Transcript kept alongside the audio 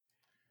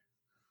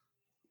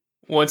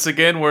Once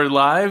again, we're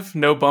live.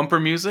 No bumper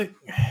music,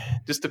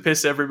 just to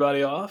piss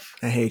everybody off.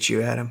 I hate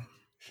you, Adam.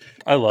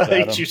 I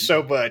hate Adam. you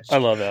so much. I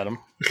love Adam.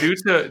 Due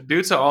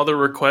to all the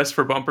requests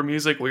for bumper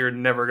music, we are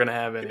never going to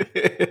have any.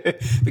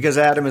 Because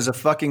Adam is a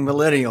fucking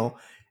millennial.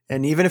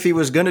 And even if he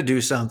was going to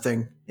do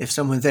something, if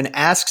someone then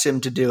asks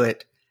him to do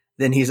it,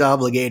 then he's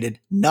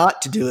obligated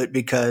not to do it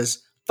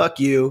because,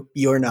 fuck you,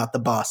 you're not the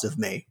boss of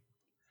me.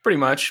 Pretty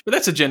much. But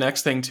that's a Gen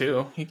X thing,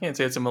 too. You can't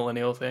say it's a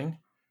millennial thing.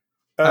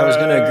 I was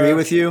going to agree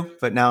with you,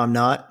 but now I'm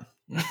not.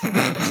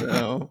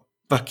 So,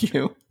 fuck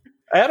you.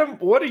 Adam,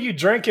 what are you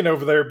drinking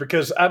over there?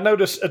 Because I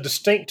noticed a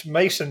distinct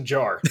mason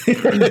jar.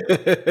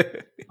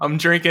 I'm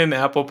drinking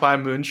apple pie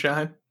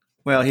moonshine.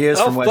 Well, he is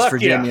from West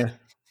Virginia. Yeah.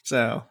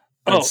 So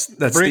that's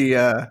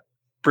the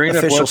bring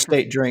official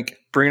state drink.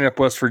 Bringing up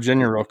West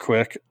Virginia real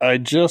quick. I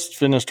just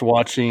finished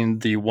watching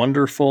The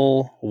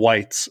Wonderful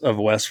Whites of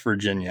West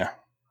Virginia.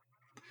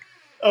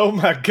 Oh,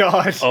 my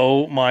God.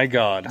 Oh, my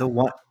God.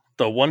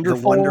 The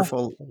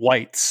wonderful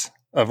Whites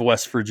of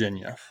West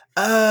Virginia.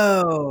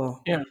 Oh.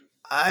 Yeah.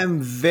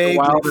 I'm vaguely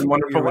Wild and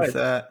Wonderful with White.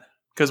 that.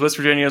 Because West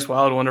Virginia is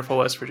Wild, Wonderful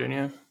West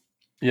Virginia.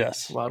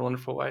 Yes. Wild,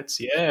 Wonderful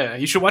Whites. Yeah.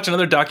 You should watch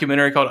another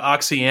documentary called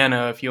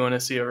Oxyana if you want to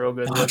see a real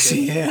good look.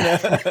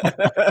 Oxyana.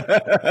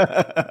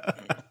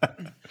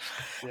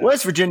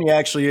 West Virginia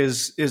actually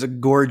is a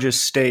gorgeous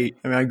state.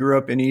 I mean, I grew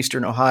up in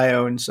Eastern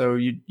Ohio, and so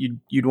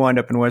you'd wind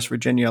up in West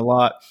Virginia a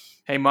lot.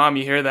 Hey, Mom,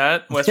 you hear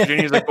that? West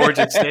Virginia is a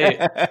gorgeous state.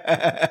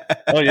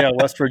 Oh, yeah.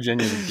 West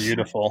Virginia is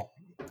beautiful.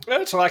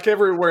 It's like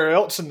everywhere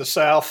else in the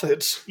South.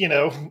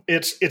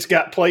 It's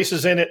got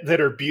places in it that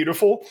are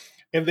beautiful,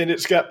 and then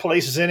it's got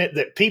places in it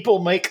that people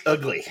make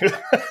ugly.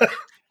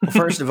 Well,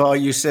 first of all,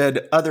 you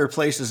said other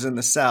places in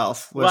the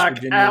South.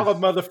 Like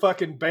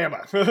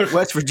Alabama.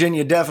 West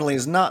Virginia definitely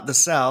is not the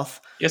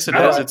South. Yes, it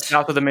is. It's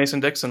south of the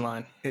Mason-Dixon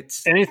line.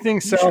 It's anything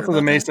south of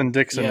the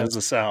Mason-Dixon Yeah. is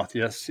the South.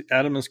 Yes,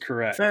 Adam is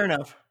correct. Fair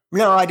enough.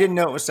 No, I didn't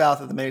know it was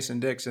south of the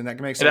Mason-Dixon. That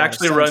makes It a lot of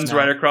actually sense runs now.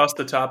 right across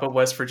the top of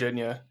West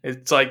Virginia.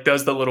 It's like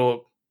does the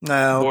little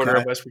border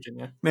of West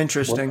Virginia.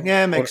 Interesting.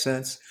 Yeah, it makes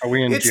sense. Are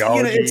we in It's,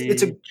 geology?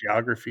 it's a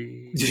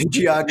geography?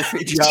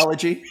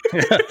 geology.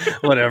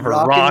 Whatever.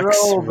 Rock and Rocks.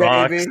 roll,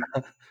 baby.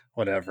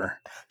 Whatever.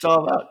 It's all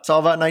about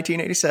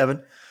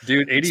 1987.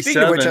 Dude, 87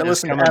 Speaking of which, I is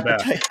listened to coming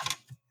back. Appetite.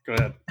 Go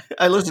ahead.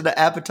 I listened to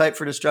Appetite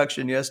for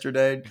Destruction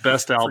yesterday.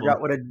 Best album.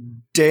 Forgot what a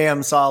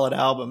damn solid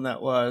album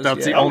that was.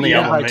 That's the Yeah. only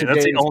Yeah, album. by That's the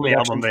today's only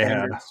album production they had.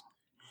 standards.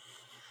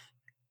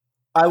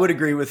 I would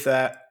agree with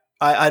that.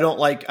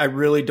 I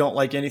really don't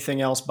like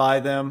anything else by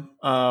them.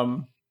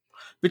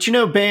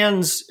 But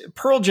bands,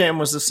 Pearl Jam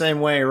was the same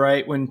way,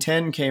 right? When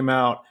 10 came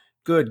out,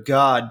 good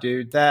God,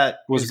 dude, that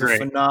Was is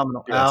great. a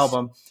phenomenal Yes.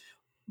 album.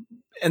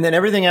 And then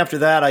everything after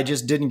that, I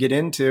just didn't get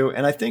into.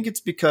 And I think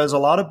it's because a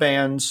lot of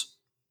bands,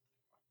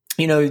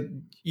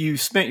 you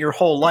spent your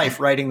whole life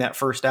writing that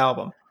first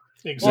album.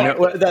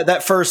 Exactly.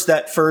 That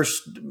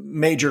first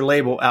major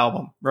label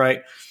album,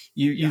 right?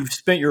 You've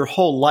spent your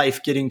whole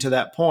life getting to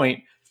that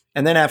point.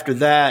 And then after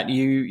that,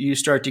 you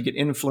start to get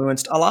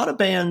influenced. A lot of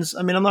bands,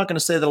 I mean, I'm not going to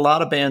say that a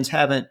lot of bands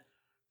haven't,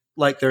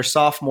 like their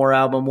sophomore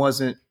album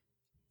wasn't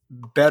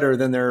better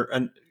than their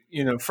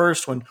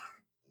first one.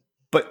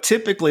 But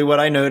typically what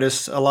I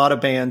notice a lot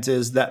of bands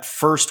is that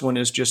first one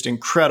is just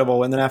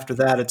incredible. And then after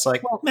that, it's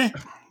like, meh.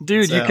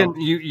 Dude, So-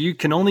 you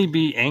can only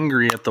be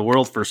angry at the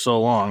world for so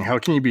long. How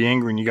can you be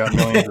angry when you got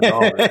millions of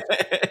dollars?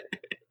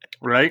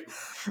 Right?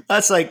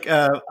 That's like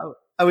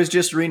I was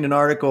just reading an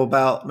article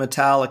about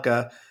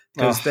Metallica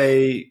because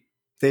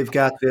they've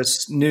got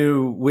this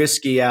new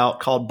whiskey out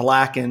called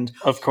Blackened,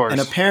 Of course. and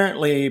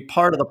apparently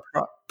part of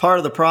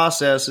the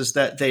process is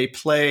that they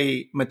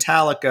play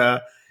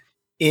Metallica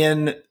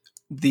in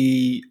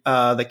the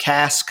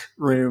cask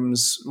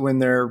rooms when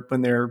they're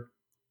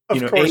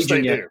Of course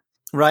aging they it, do.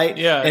 right?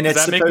 Yeah, and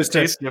it's that makes it supposed to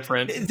taste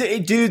different.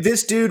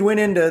 This dude went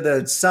into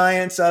the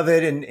science of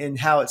it and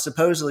how it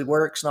supposedly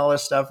works and all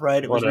this stuff,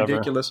 right? It was Whatever.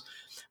 ridiculous.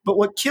 But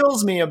what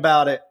kills me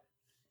about it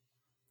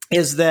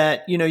is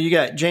that, you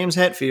got James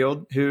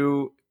Hetfield,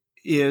 who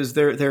is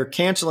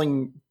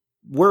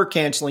we're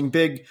canceling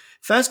big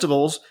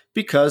festivals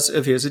because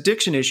of his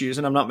addiction issues.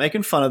 And I'm not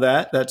making fun of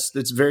that.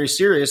 That's very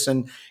serious.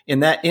 And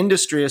in that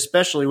industry,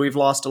 especially, we've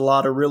lost a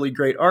lot of really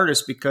great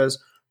artists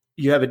because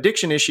you have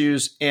addiction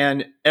issues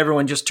and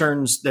everyone just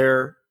turns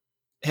their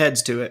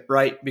heads to it,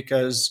 right?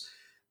 Because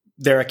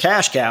they're a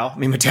cash cow. I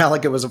mean,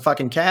 Metallica was a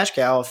fucking cash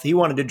cow. If he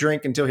wanted to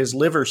drink until his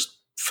liver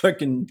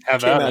fucking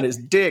Have came at out it. his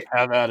dick,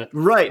 Have at it.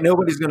 right?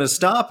 Nobody's going to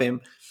stop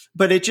him.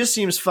 But it just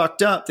seems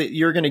fucked up that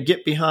you're going to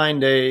get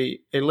behind a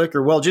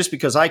liquor. Well, just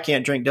because I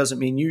can't drink doesn't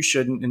mean you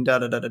shouldn't, and da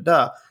da da da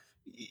da.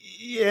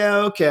 Yeah,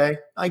 okay,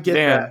 I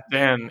get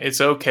Dan, it's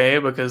okay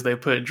because they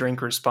put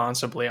drink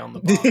responsibly on the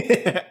bottle.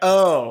 that.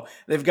 Oh,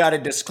 they've got a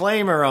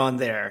disclaimer on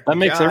there. That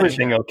makes Gotcha.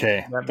 everything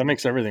okay. That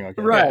makes everything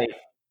okay. Right.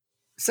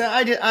 So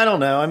I don't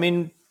know. I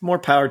mean, more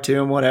power to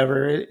him,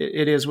 whatever.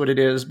 It is what it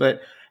is,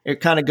 but it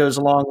kind of goes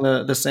along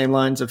the same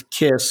lines of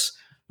Kiss.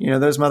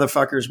 Those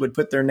motherfuckers would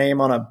put their name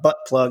on a butt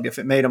plug if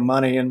it made them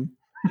money, and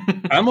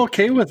I'm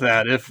okay with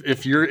that.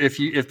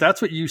 If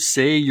that's what you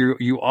say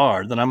you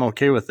are, then I'm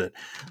okay with it.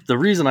 The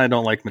reason I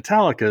don't like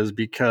Metallica is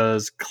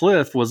because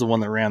Cliff was the one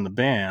that ran the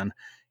band.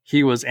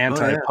 He was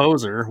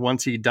anti-poser.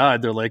 Once he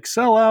died, they're like,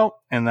 sell out,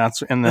 and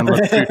then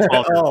let's do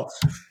 12. Oh,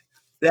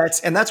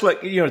 that's what,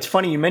 it's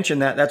funny you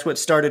mentioned that. That's what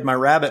started my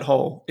rabbit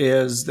hole,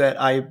 is that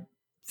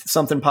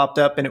something popped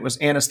up and it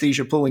was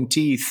Anesthesia Pulling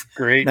Teeth.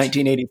 Great.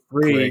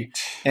 1983. Great.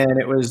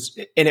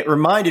 And it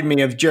reminded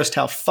me of just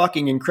how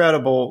fucking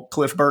incredible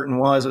Cliff Burton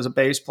was as a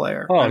bass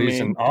player. Oh, he's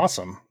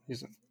awesome.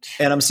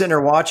 And I'm sitting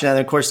there watching that.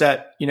 And of course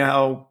that,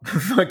 how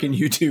fucking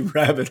YouTube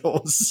rabbit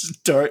holes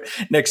start.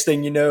 Next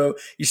thing you know,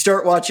 you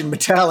start watching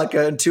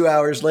Metallica and 2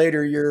 hours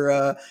later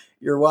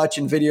you're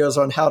watching videos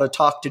on how to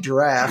talk to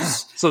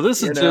giraffes. So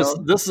this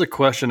is a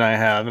question I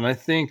have, and I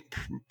think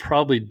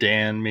probably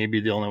Dan may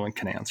be the only one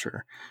can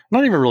answer.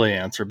 Not even really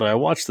answer, but I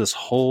watched this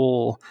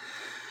whole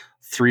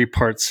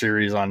 3-part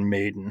series on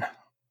Maiden,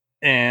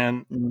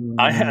 and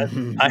I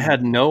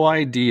had no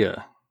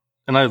idea.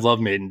 And I love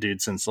Maiden,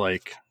 dude, since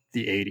like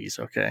the 80s.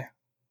 Okay,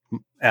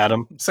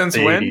 Adam, since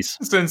the when? 80s.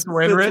 Since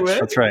when, Rich?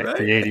 That's right,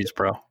 the 80s,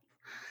 bro.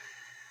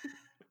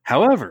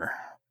 However,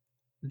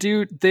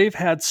 dude, they've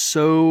had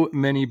so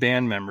many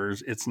band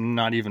members. It's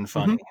not even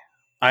funny.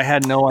 I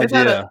had no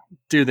idea.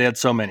 Dude, they had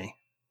so many.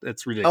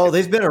 It's ridiculous. Oh,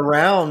 they've been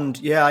around.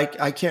 Yeah,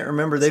 I can't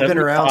remember. They've been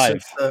around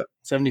since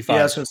 75.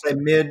 Yeah, I was going to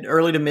say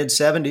early to mid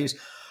 70s.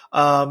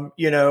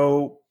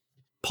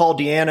 Paul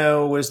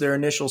Di'Anno was their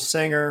original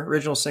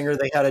singer.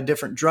 They had a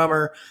different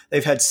drummer.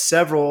 They've had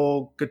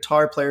several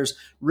guitar players.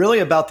 Really,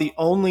 about the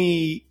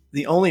only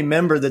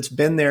member that's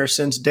been there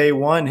since day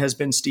one has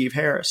been Steve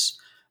Harris,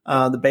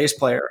 the bass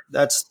player.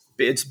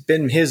 It's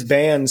been his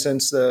band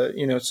since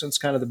since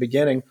kind of the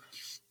beginning.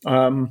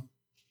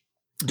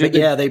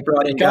 They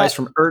brought in guys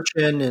from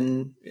Urchin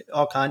and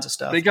all kinds of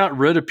stuff. They got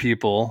rid of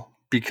people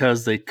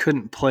because they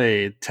couldn't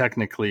play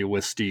technically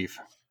with Steve.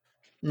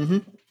 Mm-hmm.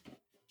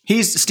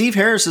 Steve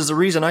Harris is the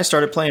reason I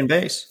started playing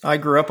bass. I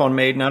grew up on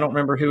Maiden. I don't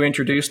remember who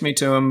introduced me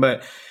to him,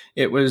 but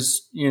it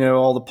was,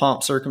 all the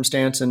pomp,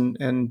 circumstance, and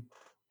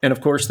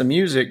of course the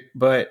music.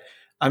 But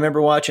I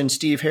remember watching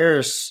Steve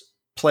Harris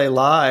play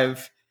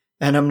live,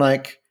 and I'm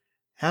like,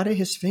 how do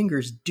his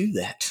fingers do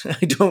that?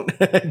 I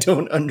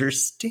don't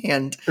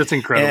understand. That's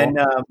incredible.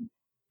 And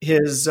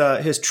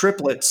his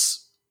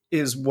triplets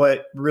is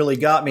what really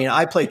got me. And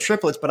I play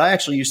triplets, but I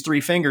actually use 3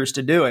 fingers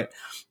to do it,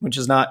 which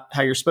is not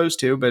how you're supposed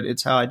to, but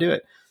it's how I do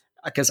it.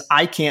 Because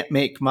I can't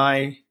make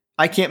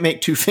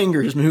 2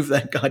 fingers move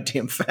that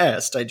goddamn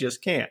fast. I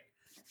just can't.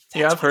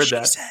 I've heard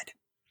that.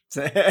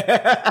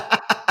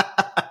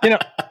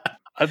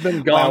 I've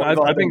been gone.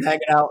 I've been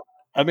hanging out.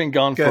 I've been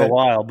gone for a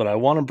while, but I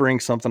want to bring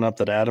something up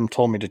that Adam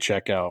told me to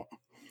check out.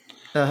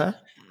 Uh-huh.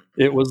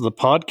 It was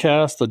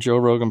the Joe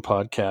Rogan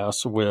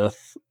podcast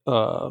with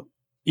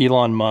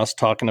Elon Musk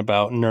talking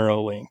about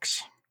Neuralinks.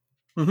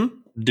 Mm-hmm.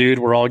 Dude,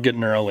 we're all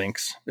getting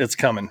Neuralinks. It's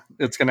coming.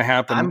 It's going to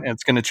happen. And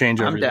it's going to change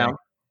everything.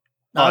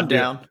 I'm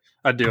down.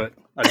 I'd do it.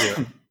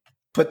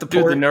 Put the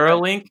port. The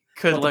Neuralink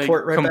could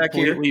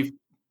completely.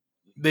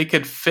 They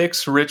could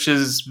fix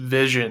Rich's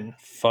vision.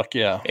 Fuck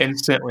yeah!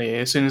 Instantly,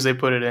 as soon as they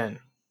put it in.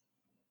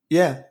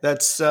 Yeah,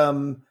 that's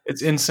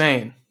it's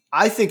insane.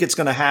 I think it's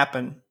going to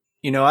happen.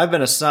 I've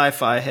been a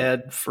sci-fi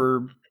head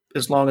for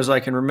as long as I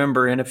can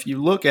remember, and if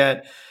you look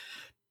at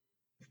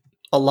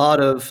a lot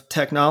of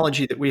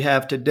technology that we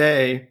have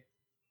today,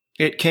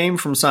 it came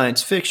from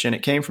science fiction.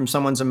 It came from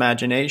someone's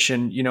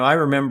imagination. I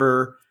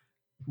remember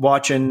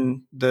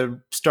watching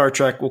the Star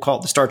Trek, we'll call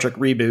it the Star Trek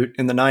reboot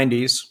in the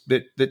 90s,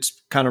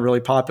 that's kind of really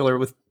popular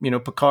with,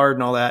 Picard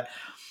and all that.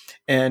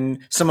 And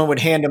someone would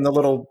hand him the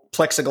little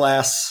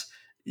plexiglass,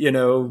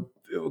 we'll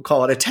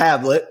call it a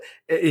tablet.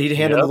 He'd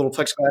hand him the little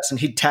plexiglass and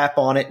he'd tap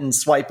on it and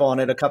swipe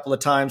on it a couple of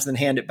times, then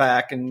hand it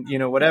back and,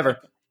 whatever.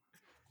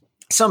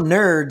 Some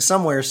nerd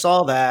somewhere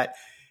saw that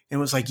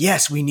and was like,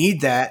 yes, we need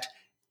that,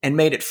 and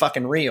made it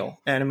fucking real.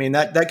 And I mean,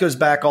 that goes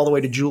back all the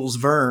way to Jules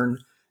Verne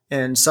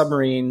and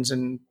submarines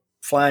and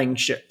flying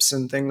ships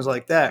and things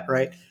like that,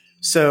 right?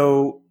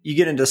 So you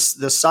get into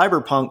the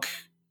cyberpunk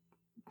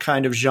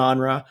kind of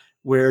genre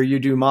where you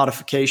do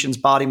modifications,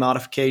 body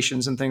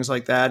modifications and things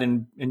like that,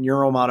 and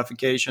neural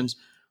modifications.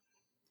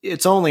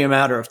 It's only a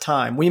matter of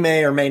time. We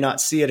may or may not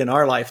see it in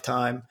our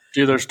lifetime.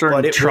 Dude, they're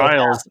starting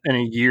trials in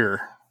a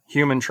year.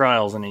 Human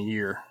trials in a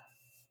year.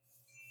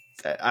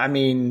 I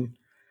mean,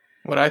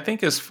 what I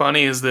think is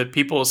funny is that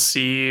people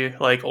see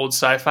like old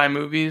sci-fi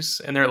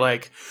movies and they're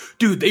like,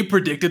 dude, they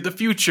predicted the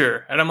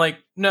future. And I'm like,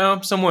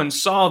 no, someone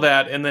saw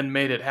that and then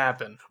made it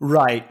happen.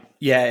 Right.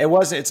 Yeah.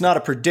 It's not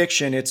a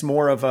prediction. It's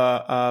more of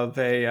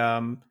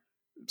a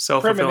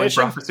self-fulfilling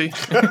prophecy.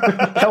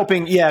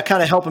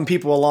 kind of helping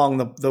people along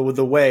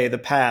the way, the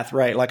path.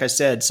 Right. Like I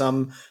said,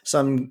 some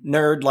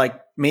nerd like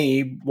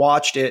me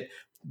watched it,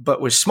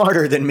 but was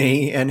smarter than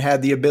me and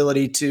had the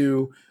ability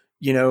to,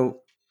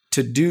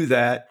 to do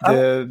that.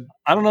 I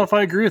don't know if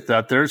I agree with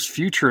that. There's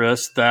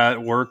futurists that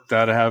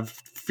have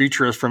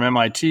futurists from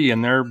MIT,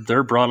 and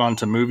they're brought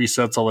onto movie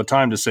sets all the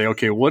time to say,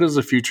 okay, what is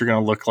the future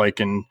going to look like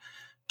in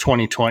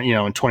 2020,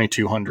 in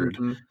 2200?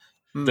 Mm-hmm.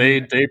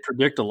 They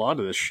predict a lot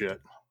of this shit.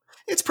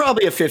 It's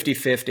probably a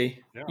 50-50,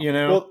 Yeah. you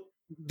know? Well,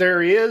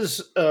 there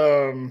is.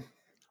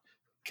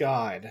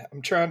 God,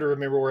 I'm trying to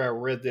remember where I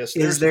read this.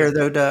 Is there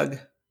though, Doug?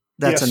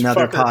 That's Yes,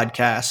 another fucker.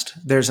 podcast.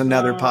 There's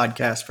another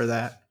podcast for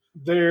that.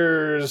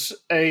 There's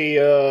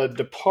a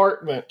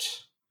department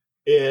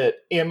at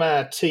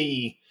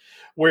MIT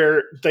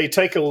where they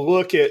take a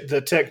look at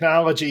the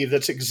technology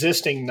that's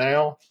existing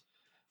now,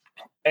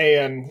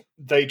 and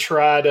they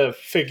try to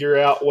figure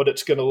out what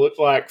it's going to look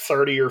like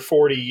 30 or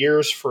 40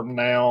 years from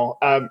now.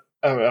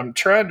 I'm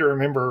trying to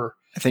remember.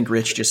 I think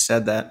Rich just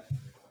said that.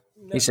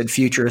 He said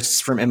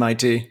futurists from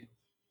MIT.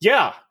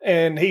 Yeah,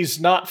 and he's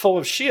not full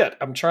of shit.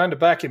 I'm trying to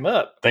back him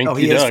up. Thank Oh,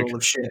 you, he is Doug. full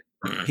of shit.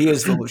 He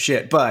is full of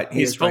shit, but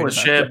He's is full right of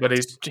about shit,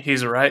 that. but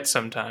he's right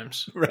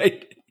sometimes.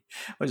 Right?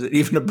 Was it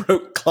even a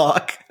broke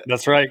clock?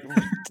 That's right.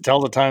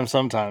 Tell the time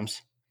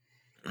sometimes.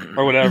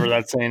 Or whatever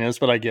that saying is,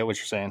 but I get what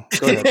you're saying.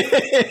 Go ahead.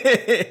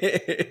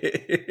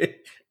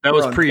 That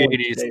was We're on pre point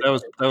 80s. today.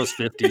 That was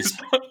 50s.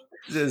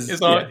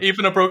 It's on,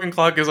 even a broken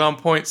clock is on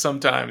point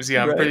sometimes.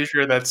 Yeah, I'm Right. pretty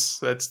sure that's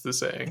the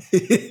saying.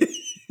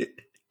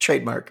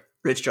 Trademark.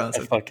 Rich I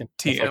Johnson. fucking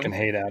TM.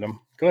 hate Adam.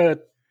 Go ahead.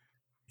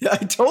 Yeah, I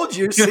told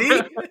you.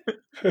 See?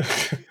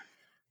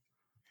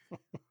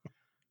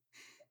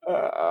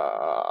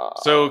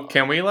 So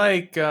can we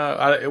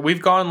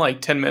we've gone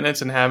like 10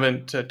 minutes and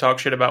haven't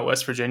talked shit about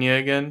West Virginia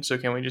again. So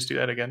can we just do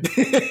that again?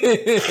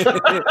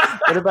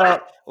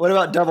 what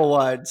about double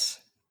wides?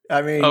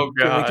 I mean, Oh,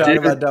 can we God. talk Dude,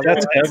 about double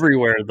that's wides?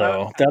 everywhere,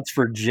 though. That's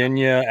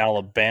Virginia,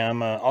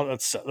 Alabama. All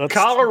that's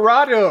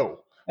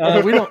Colorado.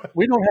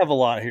 we don't have a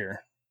lot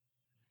here.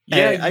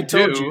 Hey, Yeah, I you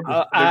told do. you.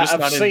 They're just I've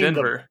not in seen them.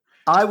 Denver.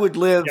 I would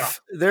live Yeah.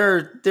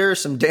 there are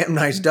some damn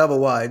nice double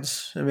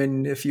wides. I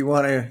mean, if you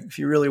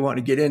really want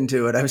to get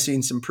into it, I've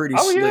seen some pretty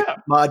Oh, slick yeah.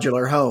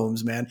 modular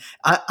homes, man.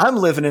 I'm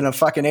living in a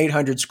fucking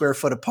 800 square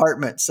foot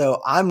apartment,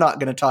 so I'm not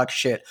going to talk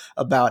shit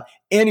about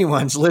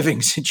anyone's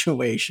living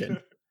situation.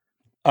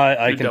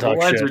 I Dude, can double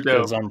talk wides shit are dope.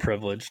 because I'm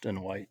privileged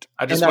and white.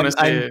 I just And want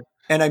to say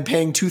And I'm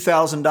paying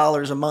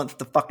 $2,000 a month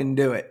to fucking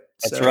do it.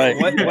 That's So- right.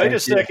 Wait Thank a you.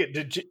 second.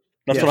 Did you?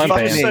 That's Yeah, what I'm fuck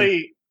paying. me.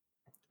 Say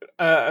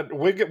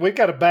we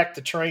got to back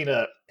the train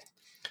up.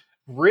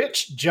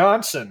 Rich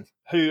Johnson,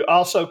 who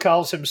also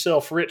calls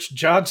himself Rich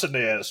Johnson,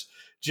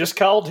 just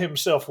called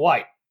himself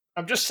white.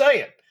 I'm just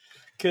saying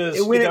because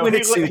When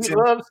it suits he him.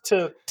 loves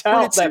to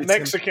tout that suits him.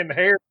 Mexican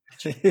hair.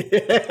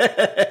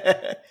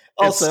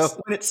 Also, It's-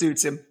 when it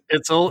suits him.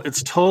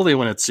 It's totally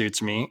when it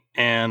suits me,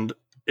 and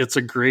it's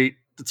a great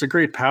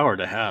power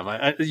to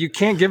have. You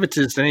can't give it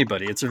to just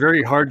anybody. It's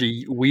very hard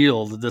to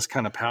wield this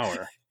kind of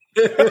power.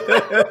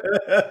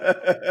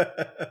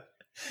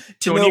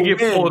 so when you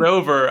get pulled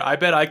over, I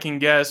bet I can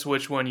guess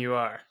which one you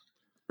are.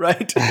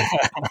 right?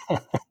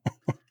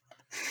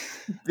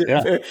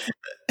 Yeah.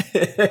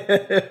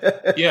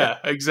 Yeah,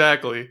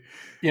 exactly.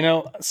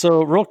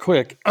 So real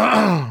quick,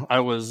 I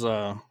was it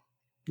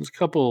was a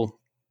couple.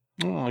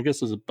 I guess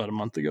it was about a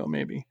month ago,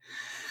 maybe.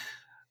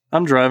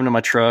 I'm driving in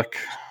my truck.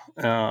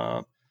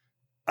 I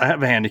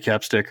have a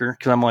handicap sticker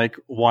because I'm like,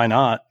 why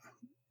not?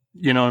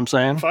 You know what I'm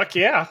saying? Fuck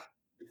yeah,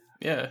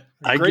 Yeah.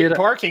 I great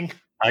parking.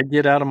 I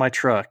get out of my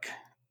truck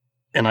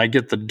and I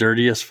get the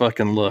dirtiest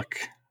fucking look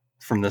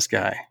from this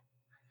guy.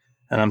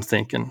 And I'm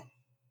thinking,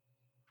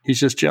 he's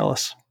just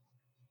jealous.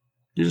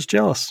 You're just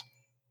jealous.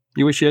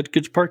 You wish you had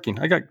good parking.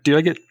 I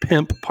get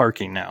pimp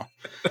parking now.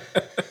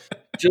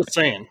 Just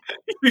saying.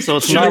 So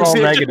it's not all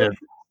negative.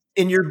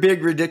 In your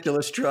big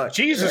ridiculous truck.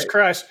 Jesus Right.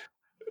 Christ.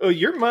 Oh,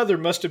 your mother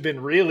must have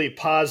been really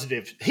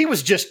positive. He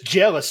was just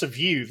jealous of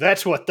you.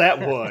 That's what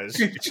that was.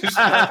 Just,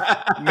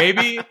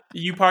 maybe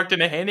you parked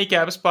in a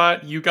handicap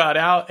spot, you got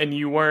out, and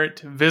you weren't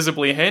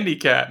visibly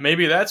handicapped.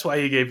 Maybe that's why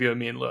he gave you a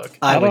mean look.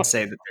 I don't- would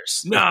say that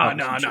there's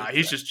No. truth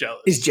He's to just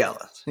jealous. that. He's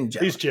jealous.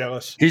 He's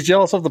jealous. He's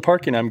jealous of the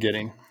parking I'm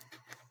getting.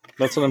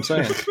 That's what I'm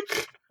saying.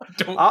 I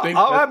don't All, think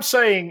all that- I'm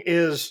saying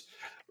is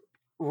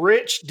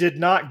Rich did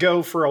not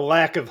go for a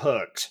lack of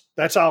hugs.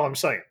 That's all I'm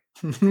saying.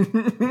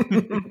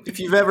 If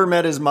you've ever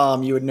met his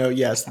mom, you would know,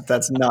 yes,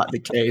 that's not the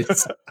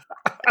case.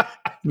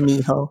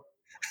 Mijo.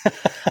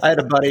 I had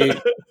a buddy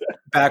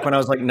back when I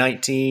was like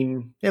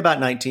 19, about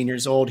 19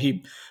 years old.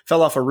 He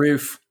fell off a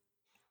roof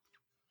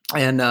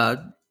and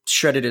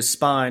shredded his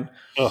spine.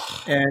 Ugh.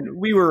 And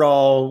we were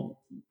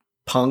all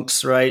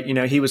punks, right? You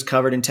know, he was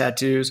covered in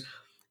tattoos.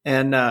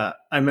 And I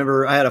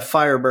remember I had a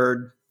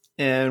Firebird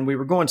and we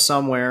were going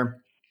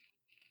somewhere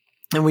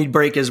and we'd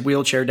break his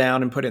wheelchair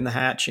down and put it in the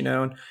hatch, you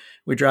know, and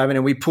we're driving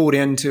and we pulled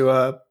into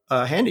a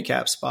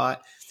handicap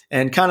spot.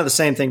 And kind of the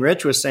same thing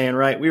Rich was saying,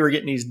 right? We were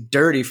getting these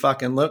dirty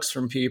fucking looks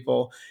from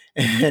people.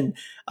 And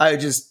I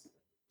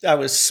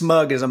was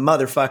smug as a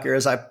motherfucker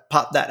as I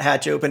popped that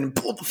hatch open and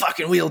pulled the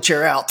fucking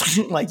wheelchair out.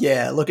 Like,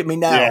 yeah, look at me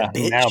now,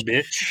 bitch. Now,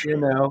 bitch. You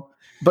know.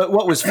 But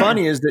what was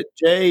funny is that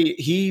Jay,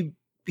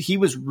 he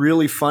was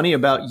really funny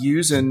about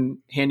using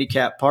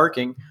handicap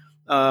parking.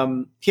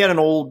 He had an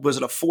old, was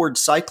it a Ford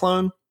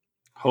Cyclone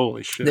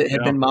Holy shit. that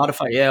had been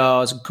modified? Yeah, it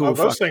was a cool. Oh,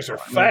 those fucking things are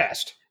car, man.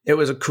 fast. It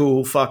was a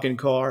cool fucking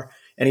car,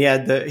 and he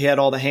had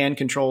all the hand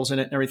controls in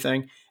it and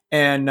everything.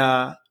 And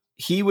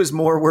he was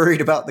more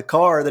worried about the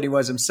car than he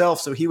was himself.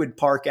 So he would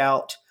park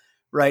out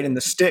right in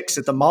the sticks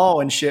at the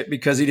mall and shit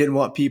because he didn't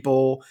want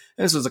people.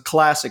 This was a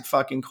classic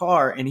fucking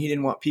car, and he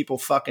didn't want people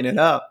fucking it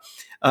up.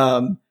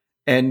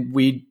 And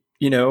we'd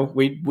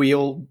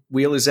wheel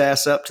his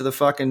ass up to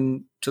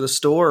the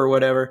store or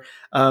whatever.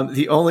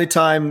 The only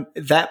time,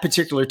 that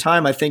particular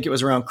time, I think it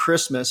was around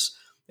Christmas,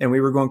 and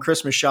we were going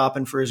Christmas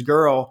shopping for his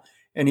girl,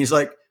 and he's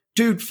like,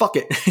 dude, fuck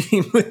it.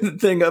 He put the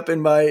thing up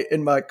in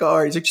my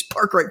car. He's like, just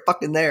park right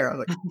fucking there. I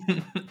was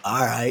like,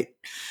 all right.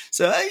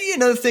 So,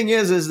 the thing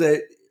is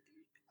that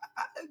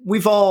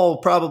we've all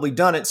probably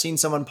done it, seen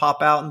someone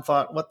pop out and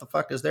thought, what the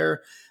fuck is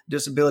their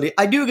disability?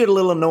 I do get a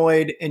little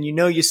annoyed, and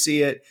you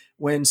see it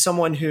when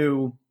someone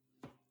who,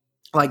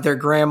 like their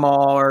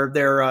grandma or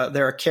they're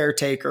a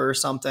caretaker or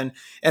something,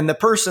 and the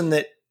person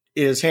that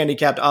is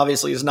handicapped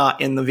obviously is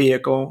not in the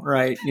vehicle,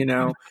 right?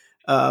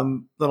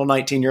 Little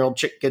 19-year-old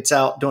chick gets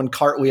out doing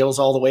cartwheels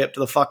all the way up to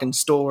the fucking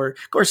store.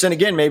 Of course, then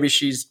again, maybe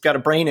she's got a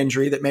brain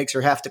injury that makes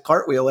her have to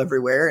cartwheel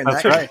everywhere. And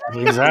that's right.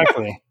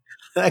 Exactly.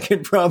 That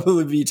could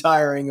probably be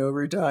tiring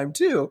over time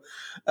too.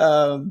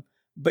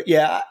 But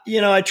yeah,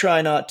 I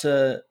try not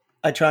to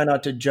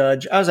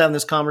judge. I was having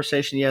this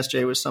conversation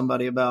yesterday with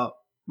somebody about,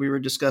 we were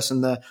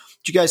discussing did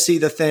you guys see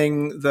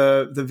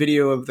the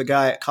video of the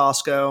guy at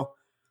Costco?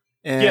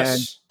 And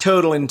yes.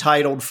 Total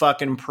entitled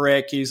fucking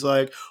prick. He's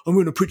like, I'm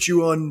going to put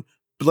you on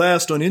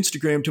blast on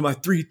Instagram to my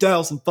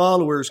 3,000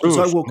 followers because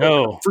I woke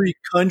up in a free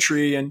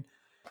country. And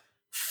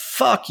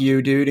fuck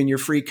you, dude, in your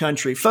free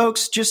country.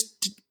 Folks,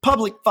 just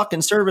public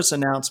fucking service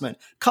announcement.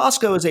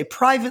 Costco is a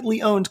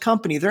privately owned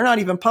company. They're not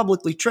even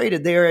publicly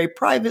traded. They are a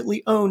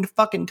privately owned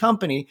fucking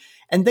company.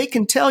 And they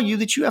can tell you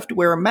that you have to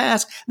wear a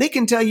mask. They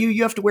can tell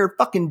you have to wear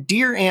fucking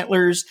deer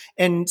antlers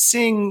and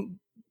sing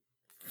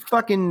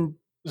fucking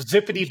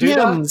zippity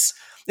hymns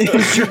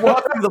as you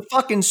walk through the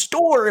fucking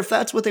store if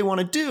that's what they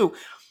want to do.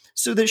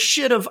 So this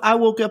shit of I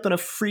woke up in a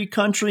free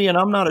country and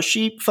I'm not a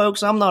sheep,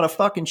 folks. I'm not a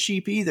fucking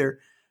sheep either.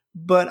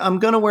 But I'm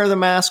going to wear the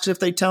masks if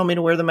they tell me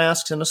to wear the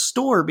masks in a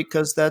store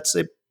because it's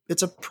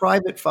a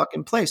private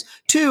fucking place.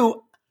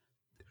 2,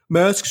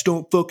 masks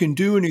don't fucking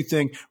do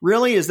anything.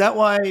 Really? Is that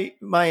why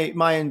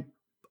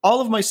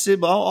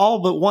all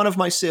but one of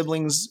my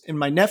siblings and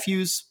my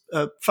nephew's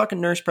a fucking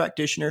nurse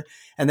practitioner,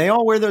 and they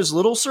all wear those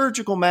little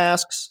surgical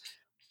masks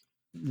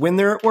when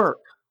they're at work?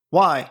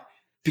 Why?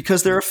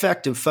 Because they're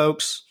effective,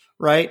 folks,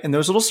 right? And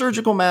those little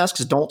surgical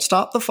masks don't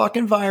stop the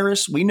fucking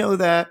virus. We know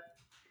that.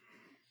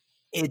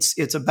 It's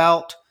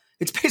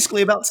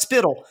basically about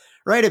spittle,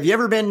 right? Have you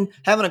ever been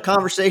having a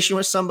conversation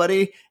with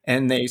somebody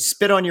and they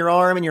spit on your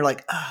arm and you're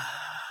like,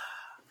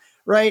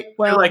 right?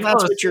 Well, like,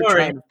 that's what you're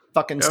trying to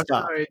fucking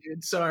stop. Sorry,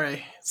 dude.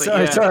 Sorry.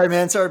 Sorry,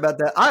 man. Sorry about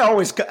that. I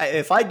always,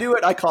 if I do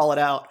it, I call it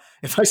out.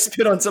 If I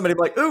spit on somebody, I'm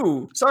like,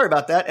 ooh, sorry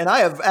about that. And I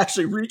have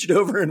actually reached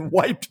over and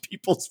wiped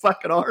people's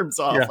fucking arms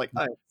off. Yeah. Like,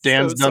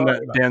 Dan's done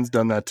that. Dan's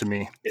done that to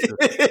me.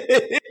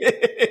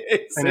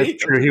 And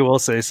it's true. He will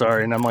say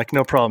sorry. And I'm like,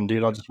 no problem,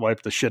 dude. I'll just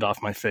wipe the shit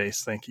off my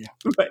face. Thank you.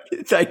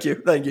 Thank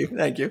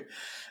you.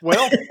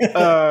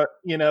 Well,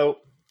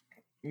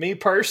 me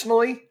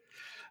personally,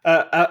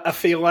 I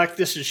feel like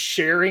this is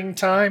sharing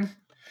time.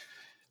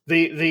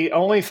 The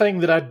only thing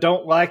that I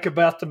don't like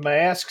about the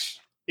masks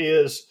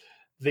is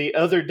the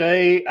other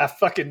day I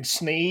fucking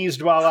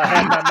sneezed while I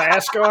had my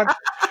mask on.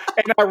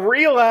 And I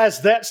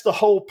realized that's the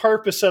whole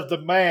purpose of the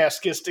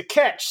mask is to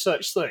catch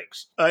such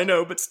things. I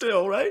know, but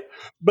still, right?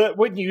 But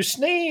when you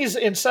sneeze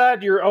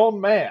inside your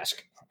own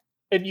mask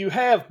and you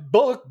have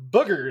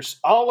boogers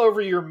all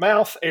over your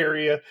mouth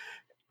area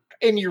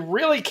and you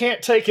really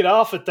can't take it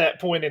off at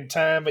that point in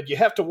time and you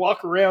have to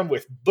walk around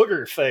with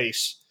booger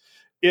face,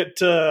 it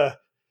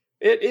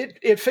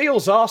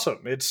feels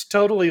awesome. It's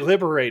totally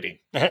liberating.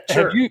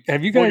 Sure.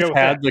 Have you guys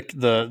had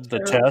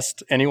the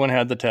test? Anyone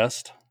had the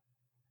test?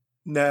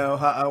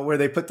 No, where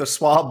they put the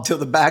swab to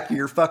the back of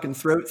your fucking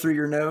throat through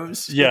your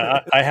nose. Yeah,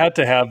 I had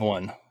to have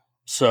one.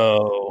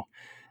 So,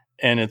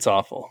 and it's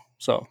awful.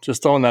 So,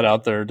 just throwing that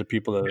out there to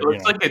people that it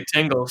looks like it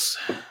tingles.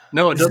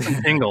 No, it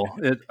doesn't tingle.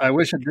 I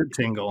wish it did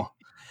tingle.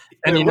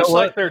 And you know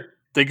what? Like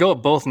they go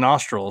at both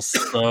nostrils.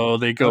 So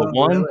they go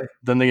one, really?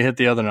 Then they hit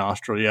the other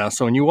nostril. Yeah.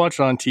 So when you watch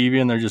it on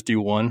TV and they just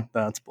do one,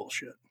 that's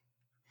bullshit.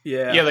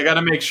 Yeah. Yeah, they got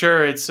to make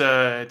sure it's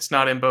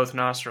not in both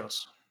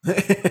nostrils.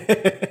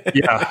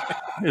 Yeah,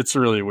 it's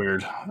really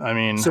weird. I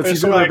mean, so if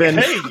you've ever been,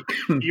 hey,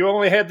 you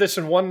only had this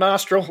in one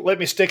nostril, let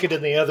me stick it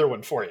in the other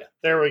one for you.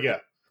 There we go.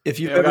 If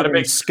you've ever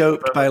been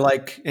scoped by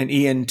like an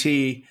ENT,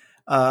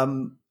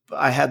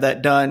 I had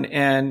that done,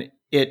 and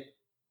it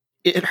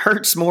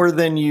hurts more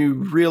than you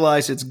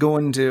realize it's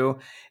going to,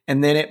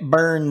 and then it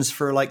burns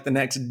for like the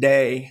next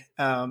day.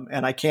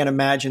 And I can't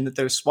imagine that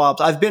those swabs.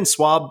 I've been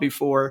swabbed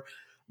before,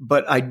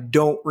 but I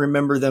don't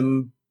remember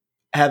them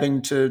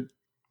having to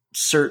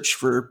search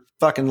for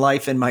fucking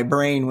life in my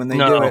brain when they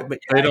do it. But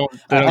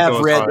I have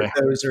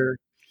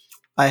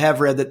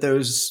read that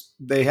those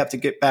they have to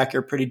get back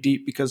here pretty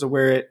deep because of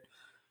where it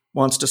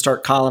wants to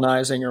start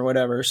colonizing or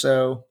whatever.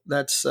 So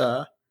that's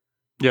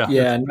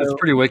it's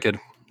pretty wicked.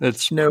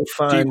 It's no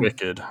fun.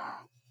 wicked.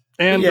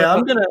 And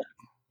yeah,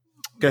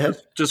 Go ahead.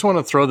 Just want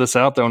to throw this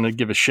out though, and to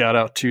give a shout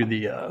out to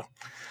the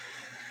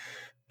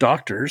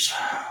doctors.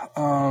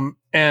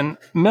 And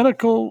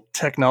medical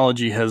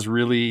technology has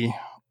really,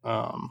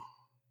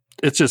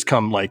 it's just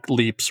come like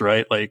leaps,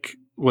 right? Like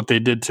what they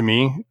did to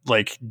me,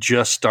 like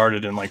just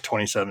started in like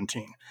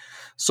 2017.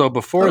 So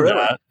before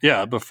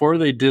that, before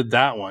they did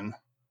that one,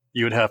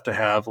 you would have to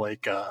have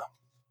like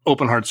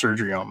open heart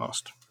surgery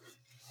almost.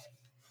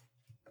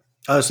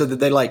 Oh, so that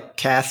they like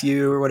cath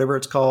you or whatever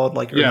it's called,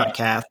 like or not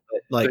cath,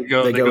 but like they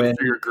go in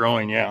through your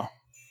groin, yeah.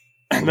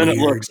 And then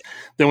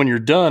then when you're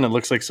done, it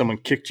looks like someone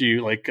kicked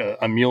you, like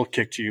a mule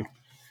kicked you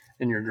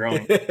in your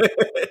groin.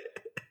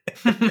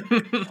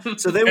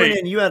 So they went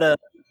in. You had a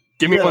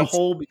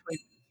hole between.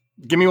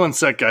 Give me 1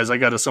 sec, guys. I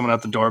got someone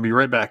at the door. I'll be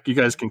right back. You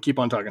guys can keep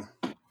on talking.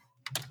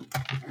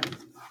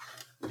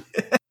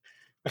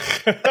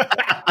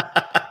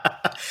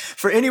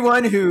 For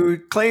anyone who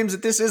claims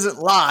that this isn't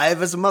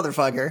live as a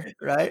motherfucker,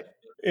 right?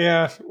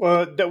 Yeah.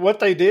 Well, what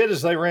they did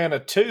is they ran a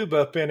tube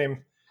up in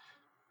him.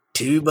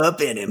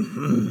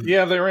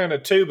 Yeah, they ran a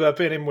tube up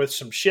in him with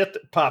some shit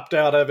that popped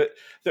out of it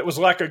that was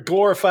like a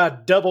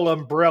glorified double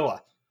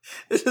umbrella.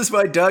 This is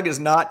why Doug is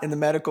not in the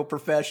medical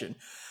profession.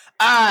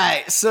 All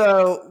right,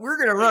 so we're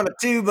going to run a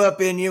tube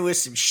up in you with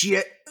some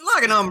shit,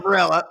 like an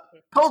umbrella.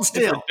 Hold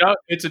still.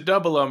 It's a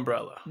double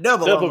umbrella.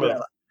 Double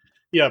umbrella.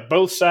 Yeah,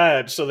 both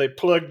sides, so they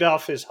plugged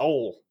off his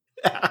hole.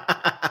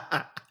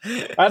 I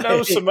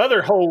know some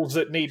other holes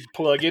that need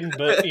plugging,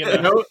 but you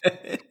know.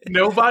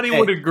 Nobody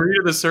would agree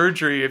to the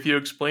surgery if you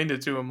explained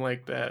it to him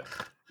like that.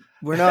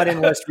 We're not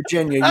in West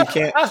Virginia. You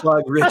can't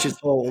plug Rich's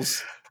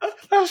holes.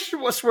 I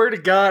swear to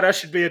God, I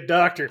should be a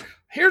doctor.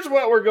 Here's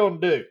what we're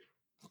going to do.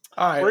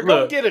 All right, we're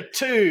going to get a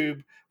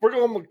tube. We're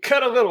going to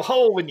cut a little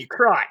hole in your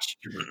crotch.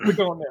 We're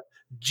going to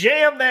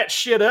jam that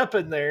shit up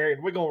in there,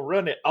 and we're going to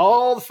run it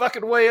all the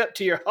fucking way up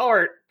to your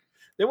heart.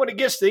 Then when it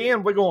gets to the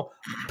end, we're going to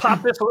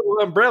pop this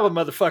little umbrella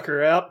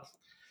motherfucker out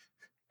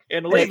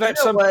and leave that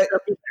something up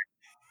in there.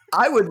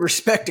 I would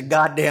respect a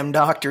goddamn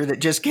doctor that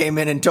just came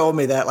in and told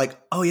me that, like,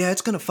 oh yeah,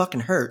 it's going to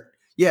fucking hurt.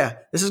 Yeah,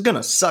 this is going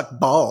to suck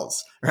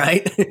balls,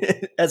 right?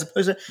 As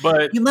opposed to,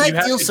 but you might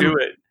feel some,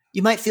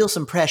 you might feel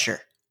some pressure.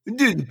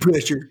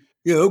 Pressure.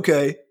 Yeah,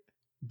 okay.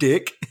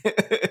 Dick.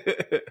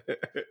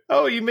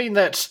 Oh, you mean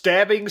that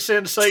stabbing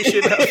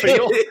sensation I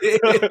feel?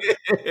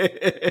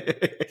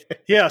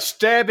 Yeah,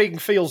 stabbing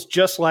feels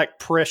just like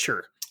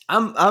pressure.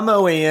 I'm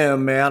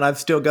OEM, man. I've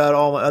still got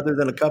other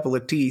than a couple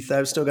of teeth,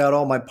 I've still got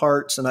all my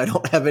parts, and I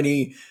don't have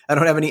any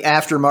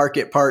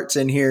aftermarket parts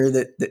in here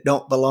that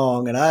don't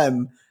belong. And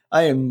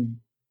I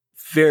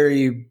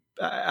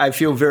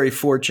feel very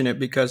fortunate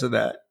because of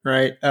that.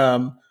 Right.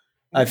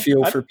 I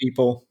feel for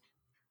people.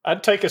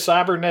 I'd take a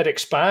cybernetic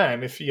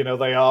spine if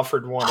they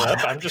offered one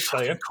up. I'm just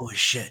saying. Cool as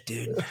shit,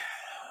 dude.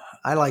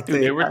 I like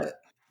that.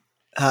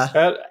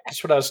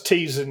 That's what I was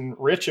teasing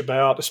Rich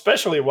about,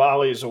 especially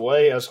while he's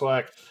away. I was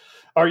like,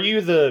 are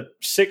you the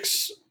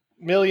 $6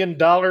 million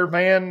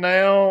man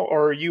now,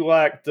 or are you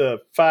like the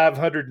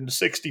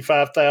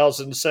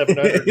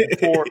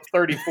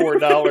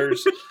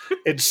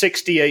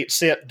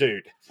 $565,734.68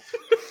 dude?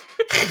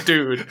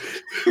 Dude.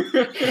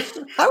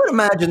 I would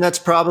imagine that's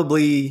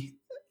probably,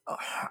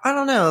 I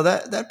don't know,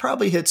 that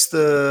probably hits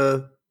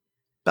the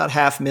about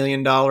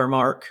 $500,000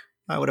 mark,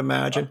 I would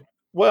imagine.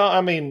 Well,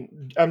 I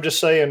mean, I'm just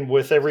saying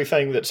with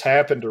everything that's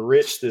happened to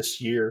Rich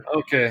this year.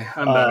 Okay,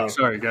 I'm back.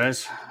 Sorry,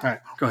 guys. All right,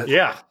 go ahead.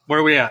 Yeah.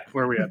 Where are we at?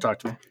 Talk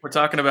to me. We're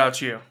talking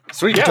about you.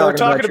 Sweet. Yeah, we're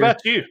talking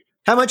about you.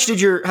 How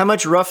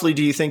much roughly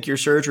do you think your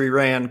surgery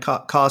ran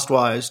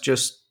cost-wise,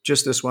 just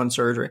this one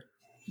surgery?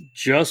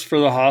 Just for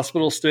the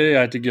hospital stay,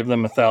 I had to give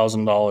them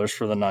 $1,000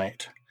 for the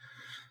night.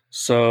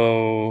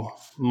 So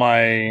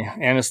my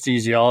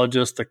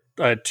anesthesiologist,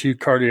 I had 2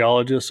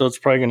 cardiologists, so it's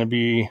probably going to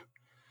be,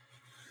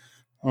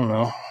 I don't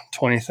know,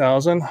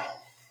 20,000.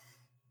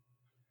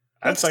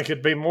 I think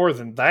it'd be more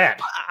than that.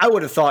 I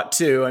would have thought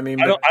too. I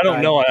mean, I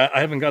don't know. I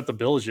haven't got the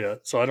bills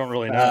yet, so I don't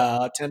really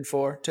know.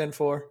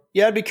 10-4.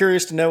 Yeah, I'd be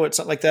curious to know what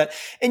something like that.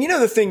 And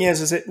the thing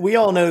is that we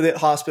all know that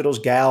hospitals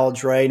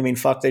gouge, right? I mean,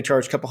 fuck, they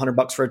charge a couple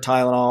 $100 for a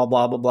Tylenol,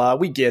 blah blah blah.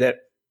 We get it,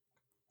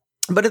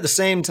 but at the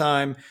same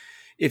time,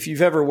 if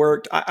you've ever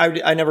worked,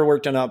 I never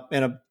worked in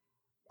a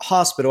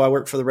hospital. I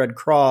worked for the Red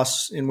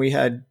Cross, and we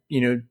had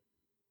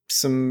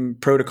some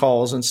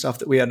protocols and stuff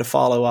that we had to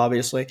follow,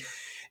 obviously.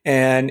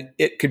 And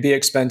it could be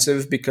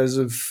expensive because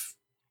of,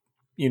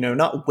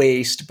 not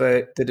waste,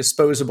 but the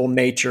disposable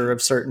nature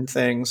of certain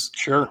things.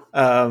 Sure.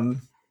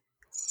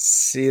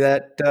 See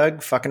that,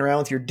 Doug? Fucking around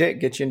with your dick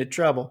gets you into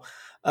trouble.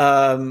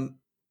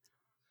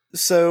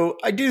 So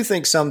I do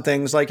think some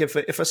things, like if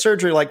a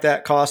surgery like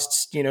that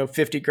costs,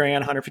 $50,000,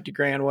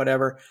 $150,000,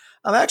 whatever,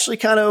 I'm actually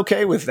kind of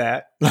okay with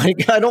that.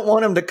 Like, I don't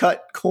want them to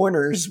cut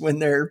corners when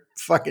they're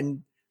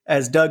fucking,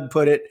 as Doug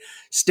put it,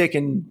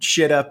 sticking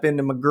shit up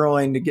into my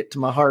groin to get to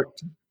my heart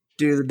to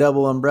do the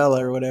double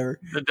umbrella or whatever.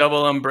 The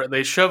double umbrella.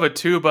 They shove a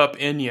tube up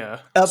in you.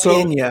 What's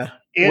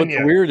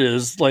weird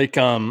is, like,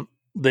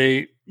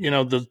 they,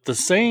 the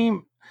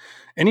same,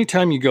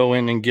 anytime you go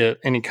in and get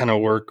any kind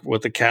of work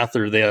with a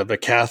catheter, they have a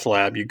cath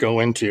lab you go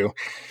into,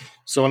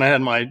 So when I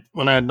had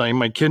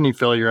my kidney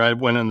failure, I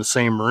went in the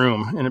same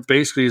room, and it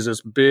basically is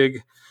this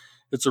big.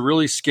 It's a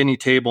really skinny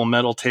table,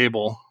 metal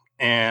table,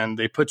 and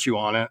they put you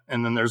on it,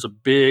 and then there's a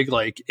big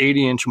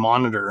 80-inch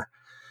monitor,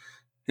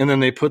 and then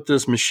they put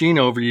this machine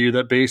over you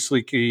that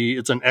basically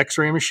it's an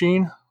X-ray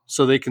machine,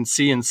 so they can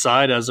see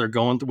inside as they're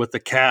going with the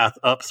cath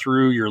up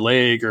through your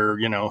leg or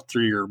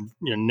through your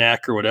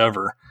neck or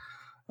whatever.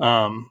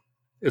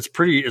 It's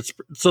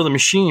so the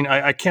machine.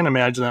 I can't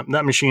imagine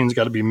that machine's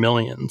got to be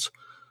millions.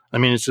 I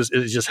mean, it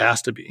just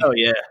has to be. Oh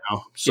yeah.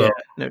 So yeah,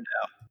 no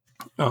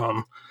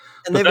doubt.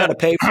 And they've got to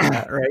pay for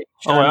that, right?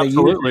 Oh,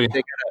 absolutely.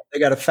 They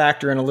got to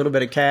factor in a little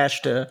bit of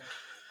cash to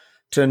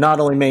not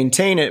only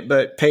maintain it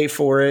but pay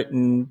for it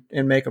and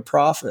make a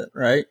profit,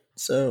 right?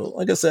 So,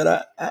 like I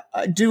said,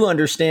 I do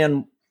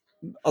understand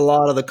a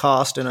lot of the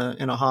cost in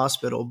a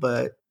hospital,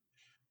 but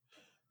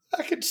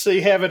I could see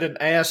having an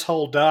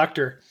asshole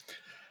doctor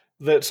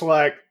that's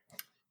like,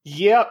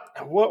 yep,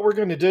 what we're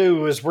going to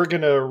do is we're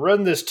going to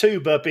run this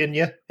tube up in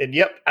you. And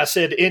yep, I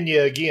said in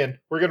you again.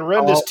 We're going to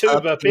run this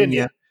tube up in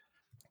you.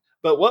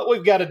 But what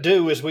we've got to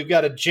do is we've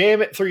got to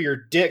jam it through your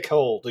dick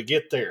hole to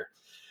get there.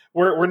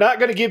 We're not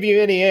going to give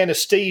you any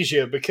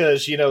anesthesia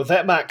because,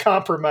 that might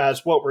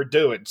compromise what we're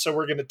doing. So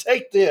we're going to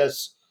take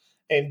this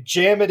and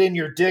jam it in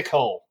your dick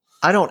hole.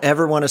 I don't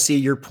ever want to see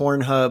your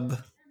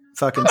Pornhub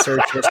fucking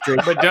search history.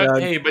 But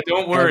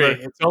don't worry.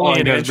 It's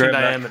only an inch in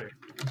diameter.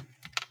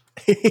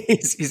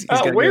 he's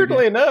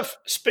weirdly enough,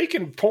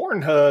 speaking of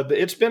Pornhub,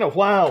 it's been a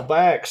while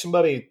back.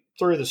 Somebody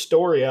threw the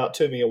story out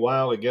to me a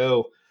while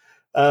ago.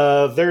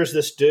 There's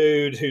this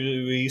dude who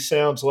he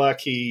sounds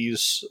like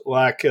he's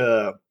like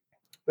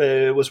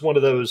it was one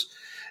of those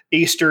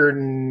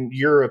Eastern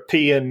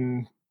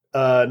European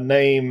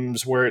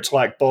names where it's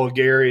like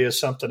Bulgaria,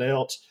 something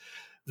else.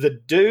 The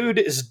dude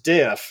is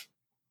deaf,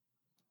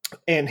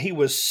 and he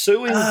was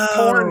suing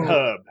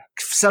Pornhub.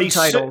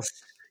 Subtitles.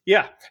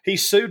 He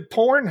sued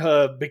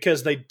Pornhub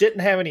because they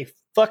didn't have any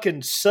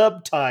fucking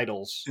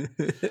subtitles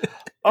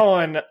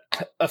on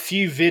a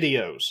few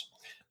videos.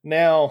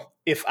 Now,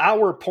 if I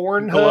were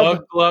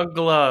Pornhub, glug glug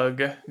glug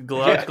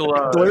glug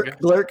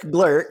glurk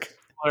glurk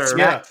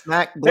smack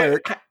smack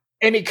glurk,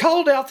 and he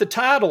called out the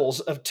titles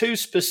of two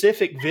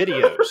specific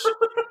videos.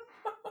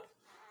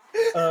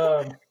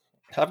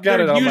 I've got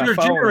it on my phone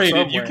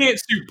somewhere. You can't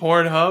sue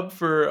Pornhub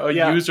for a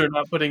user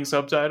not putting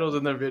subtitles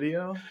in their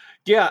video.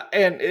 Yeah,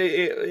 and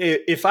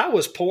if I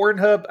was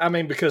Pornhub, I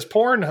mean, because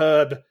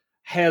Pornhub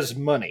has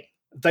money.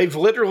 They've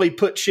literally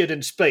put shit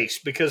in space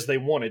because they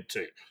wanted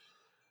to.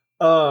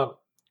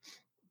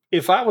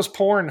 If I was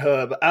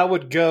Pornhub, I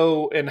would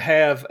go and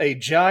have a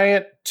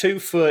giant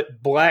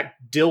 2-foot black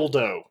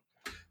dildo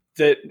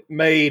that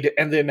made,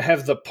 and then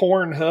have the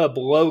Pornhub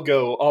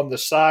logo on the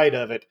side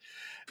of it.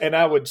 And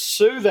I would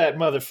sue that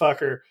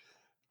motherfucker.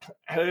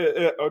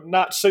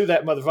 Not sue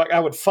that motherfucker. I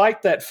would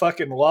fight that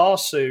fucking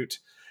lawsuit.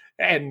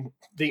 And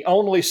the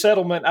only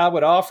settlement I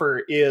would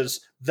offer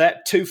is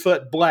that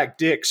 2-foot black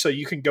dick so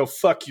you can go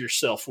fuck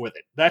yourself with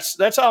it.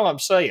 That's all I'm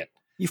saying.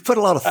 You've put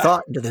a lot of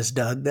thought into this,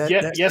 Doug.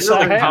 Yes,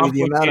 really I have.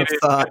 The amount of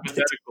thought.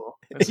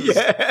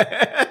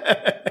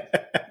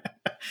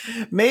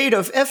 Made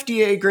of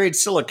FDA grade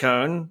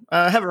silicone.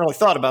 I haven't really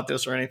thought about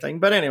this or anything,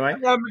 but anyway,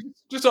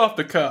 just off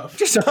the cuff.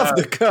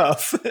 The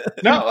cuff.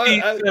 No,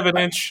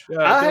 7-inch.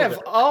 I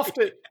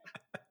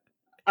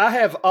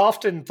have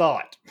often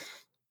thought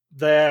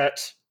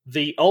that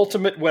the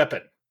ultimate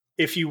weapon,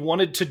 if you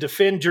wanted to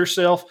defend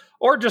yourself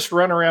or just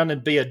run around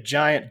and be a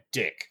giant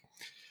dick,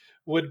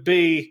 would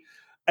be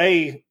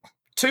a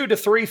 2 to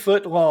 3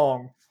 foot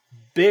long,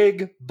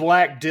 big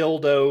black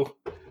dildo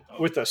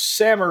with a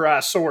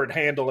samurai sword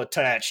handle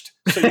attached,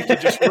 so you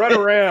could just run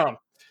around.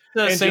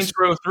 Saints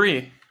Row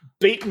 3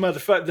 beating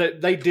motherfucker.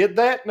 They did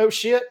that? No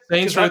shit.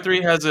 Saints Row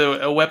 3 has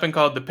a weapon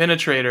called the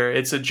Penetrator.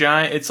 It's a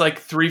giant. It's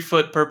like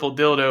 3-foot purple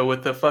dildo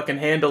with a fucking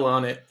handle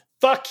on it.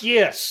 Fuck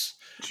yes.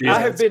 Jesus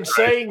I have been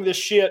saying this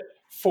shit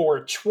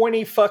for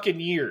 20 fucking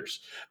years,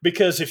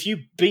 because if you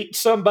beat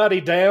somebody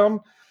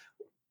down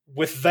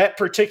with that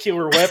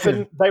particular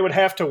weapon, they would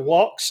have to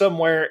walk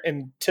somewhere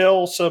and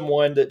tell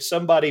someone that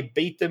somebody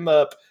beat them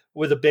up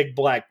with a big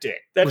black dick.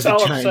 That's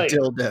all I'm saying.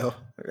 Dildo,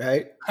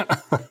 right?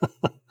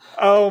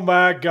 Oh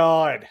my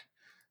God.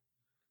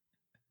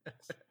 So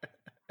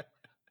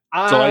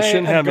I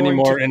shouldn't have any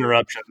more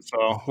interruptions.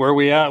 So where are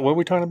we at? What are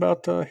we talking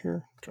about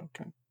here?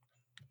 Okay.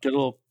 Get a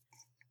little.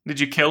 Did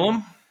you kill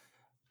him?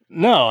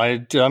 No,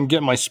 I'm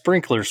getting my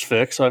sprinklers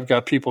fixed. I've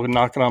got people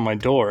knocking on my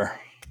door.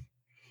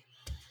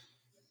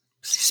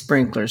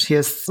 Sprinklers.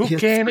 Who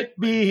can it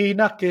be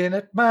knocking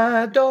at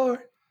my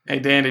door? Hey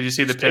Dan, did you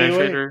see the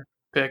Penetrator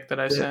pic that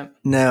I sent?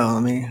 No,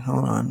 let me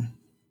hold on.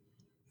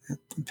 The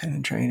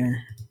Penetrator.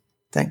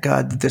 Thank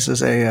God that this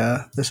is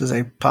a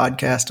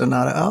podcast and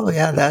not a. Oh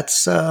yeah,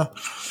 that's.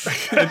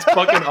 It's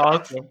fucking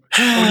awesome.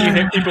 When you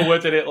hit people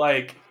with it, it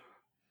like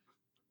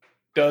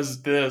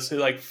does this. It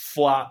like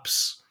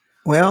flops.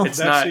 Well, it's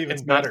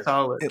not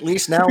solid. At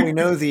least now we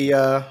know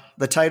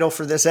the title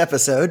for this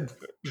episode.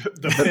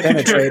 The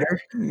Penetrator.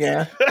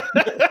 Yeah.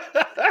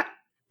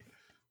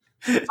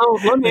 So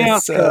let me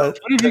ask, what have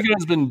you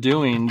guys been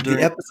doing during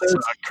the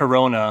episodes?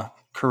 Corona?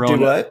 Do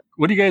what?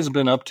 What have you guys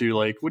been up to?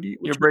 Like, what do you?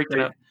 You're breaking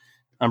up.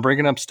 I'm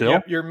breaking up still.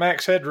 Yep, you're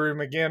Max Headroom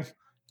again.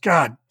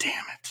 God damn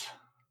it!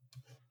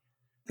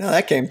 No,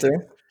 that came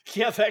through.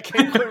 Yeah, that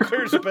came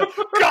clear as a bell.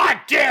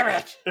 God damn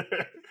it!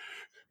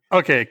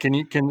 Okay,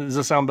 does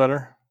this sound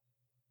better?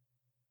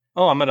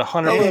 Oh, I'm at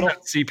 100%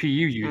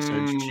 CPU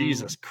usage.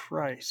 Jesus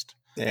Christ!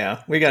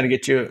 Yeah, we got to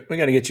get you. We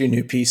got to get you a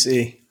new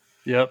PC.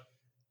 Yep.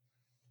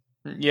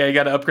 Yeah, you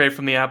got to upgrade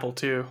from the Apple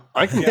too.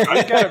 I can.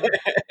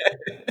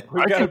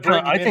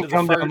 I can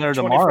come down there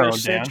tomorrow,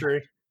 Dan.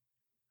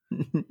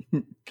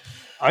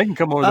 I can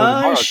come over there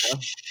tomorrow.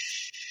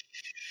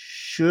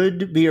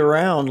 Should be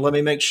around. Let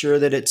me make sure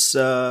that it's.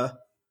 I'll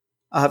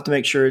have to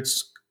make sure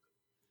it's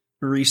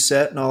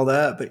reset and all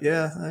that. But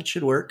yeah, that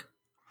should work.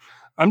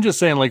 I'm just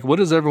saying, like, what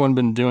has everyone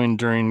been doing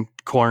during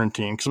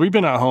quarantine? Because we've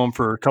been at home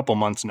for a couple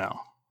months now.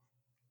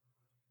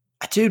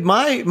 Dude,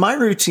 my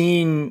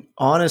routine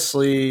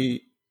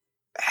honestly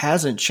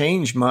hasn't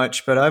changed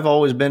much, but I've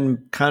always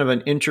been kind of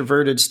an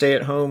introverted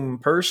stay-at-home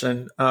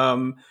person.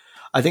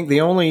 I think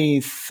the only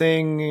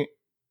thing,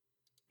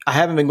 I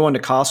haven't been going to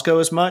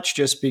Costco as much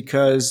just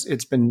because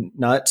it's been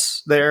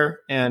nuts there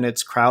and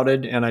it's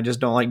crowded and I just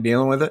don't like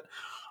dealing with it.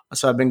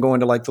 So I've been going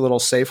to like the little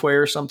Safeway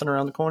or something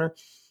around the corner.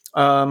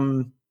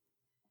 Been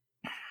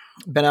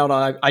out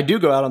on, I do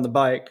go out on the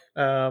bike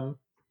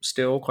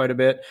still quite a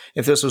bit.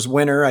 If this was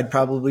winter, I'd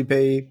probably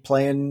be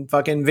playing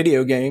fucking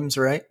video games,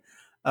 right?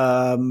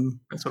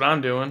 That's what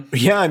I'm doing.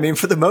 Yeah, I mean,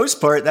 for the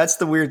most part, that's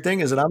the weird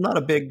thing is that I'm not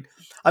a big.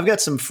 I've got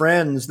some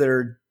friends that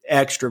are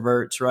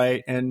extroverts,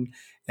 right,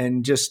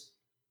 and just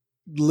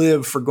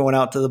live for going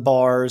out to the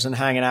bars and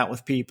hanging out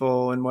with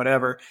people and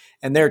whatever,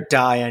 and they're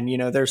dying. You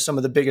know, they're some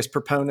of the biggest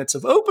proponents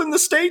of open the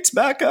states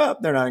back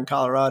up. They're not in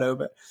Colorado,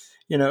 but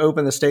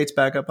open the states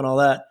back up and all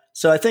that.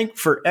 So I think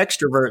for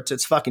extroverts,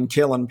 it's fucking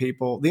killing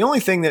people. The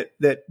only thing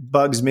that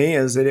bugs me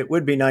is that it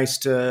would be nice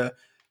to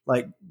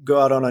like go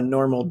out on a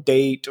normal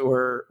date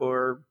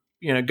or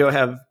go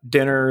have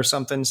dinner or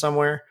something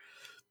somewhere.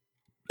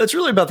 That's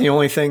really about the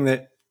only thing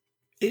that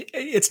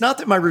it's not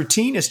that my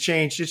routine has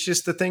changed. It's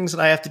just the things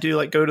that I have to do,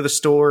 like go to the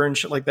store and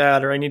shit like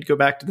that, or I need to go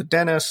back to the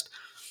dentist,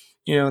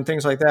 and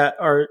things like that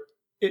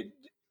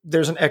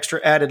there's an extra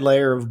added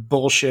layer of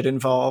bullshit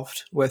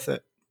involved with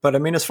it. But I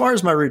mean, as far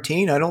as my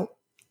routine, I don't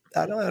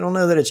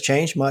know that it's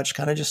changed much.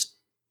 Kind of just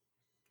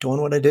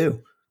doing what I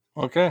do.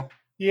 Okay.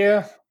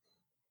 Yeah.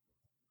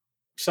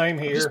 Same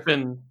here. I've just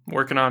been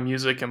working on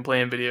music and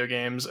playing video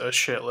games a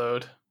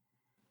shitload.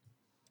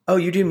 Oh,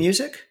 you do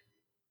music?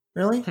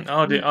 Really? Do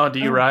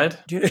you ride?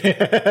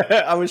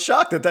 I was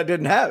shocked that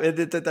didn't happen.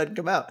 That didn't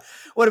come out.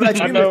 What about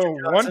you? I know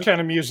one kind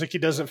of music he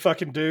doesn't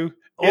fucking do.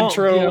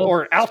 Intro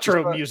or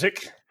outro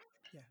music.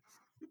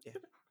 Yeah.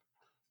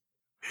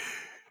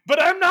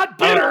 But I'm not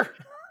bitter.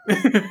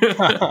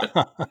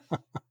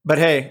 But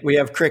hey, we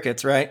have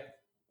crickets, right?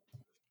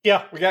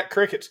 Yeah, we got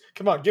crickets.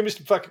 Come on, give me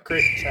some fucking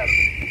crickets out of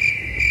it.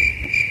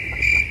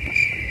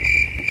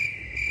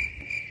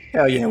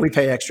 Hell yeah, we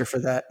pay extra for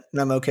that,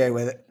 and I'm okay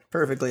with it.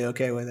 Perfectly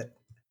okay with it.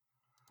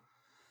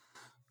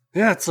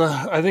 Yeah,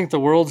 I think the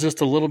world's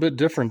just a little bit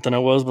different than it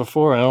was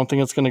before. I don't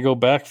think it's going to go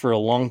back for a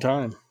long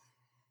time.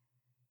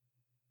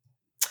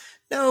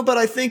 No, but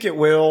I think it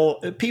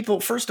will.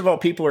 First of all,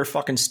 people are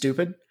fucking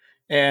stupid,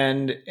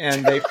 and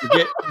they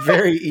forget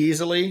very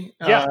easily.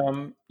 Yeah,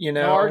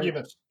 no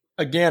arguments.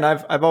 Again,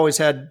 I've always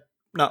had,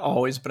 not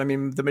always, but I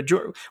mean the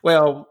majority.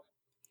 Well,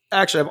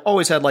 actually, I've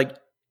always had like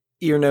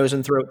ear, nose,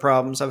 and throat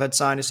problems. I've had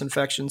sinus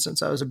infections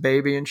since I was a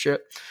baby and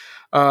shit.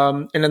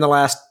 And in the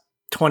last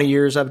 20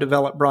 years, I've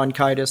developed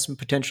bronchitis and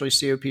potentially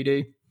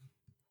COPD.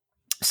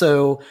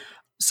 So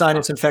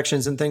sinus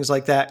infections and things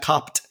like that,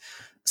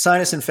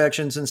 sinus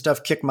infections and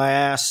stuff kick my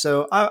ass.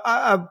 So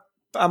I'm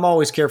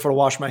always careful to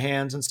wash my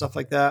hands and stuff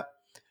like that.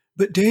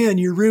 But Dan,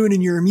 you're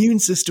ruining your immune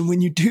system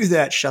when you do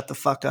that. Shut the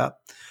fuck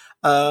up.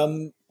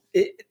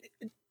 It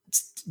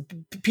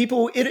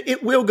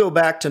will go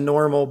back to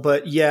normal,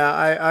 but yeah,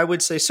 I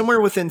would say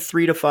somewhere within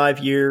 3 to 5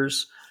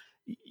 years,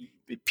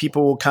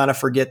 people will kind of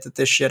forget that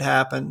this shit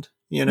happened.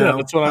 Yeah,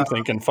 that's what I'm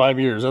thinking. 5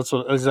 years. That's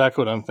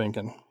exactly what I'm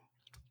thinking.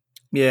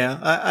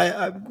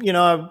 Yeah,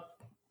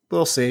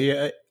 we'll see.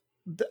 A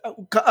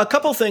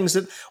couple things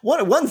that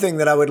one thing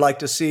that I would like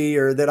to see,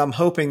 or that I'm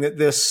hoping that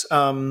this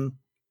kind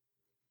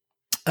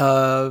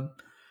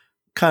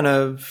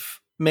of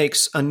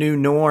makes a new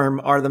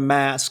norm, are the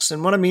masks.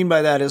 And what I mean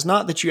by that is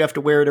not that you have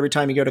to wear it every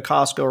time you go to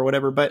Costco or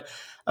whatever, but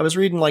I was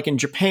reading like in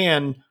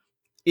Japan,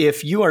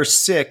 if you are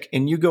sick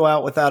and you go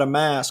out without a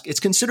mask, it's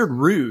considered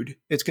rude.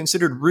 It's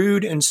considered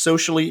rude and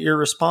socially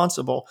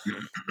irresponsible.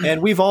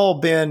 And we've all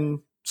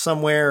been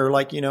somewhere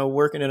like,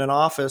 working in an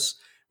office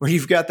where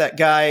you've got that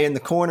guy in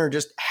the corner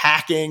just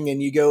hacking,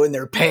 and you go in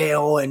there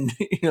pale and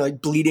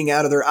like bleeding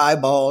out of their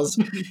eyeballs.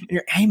 And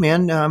you're, hey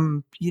man,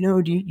 do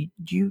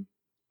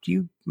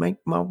you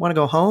want to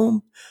go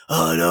home?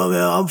 Oh no,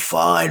 man, I'm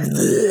fine.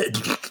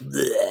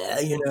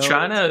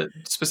 China,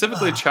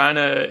 specifically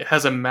China,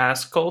 has a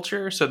mask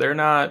culture, so they're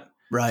not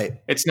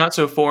Right. It's not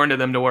so foreign to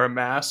them to wear a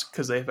mask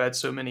because they've had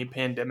so many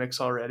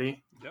pandemics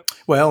already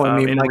Well, I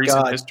mean, in my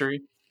recent God,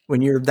 history.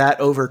 when you're that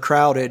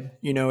overcrowded,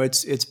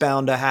 it's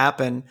bound to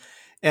happen.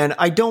 And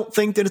I don't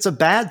think that it's a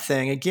bad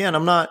thing. Again,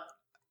 I'm not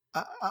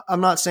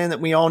saying that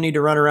we all need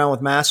to run around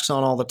with masks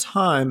on all the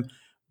time,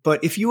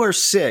 but if you are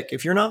sick,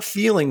 if you're not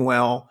feeling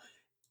well,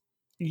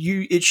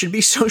 it should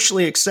be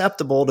socially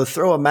acceptable to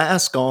throw a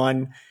mask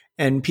on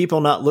and people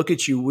not look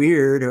at you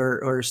weird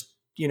or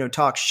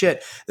talk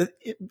shit.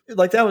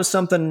 Like that was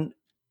something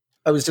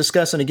I was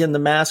discussing again, the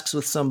masks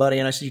with somebody,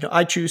 and I said,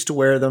 I choose to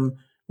wear them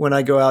when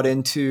I go out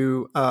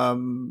into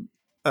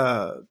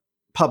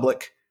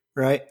public,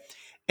 right?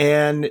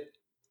 And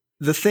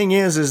the thing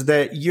is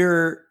that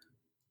you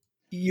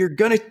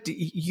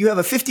have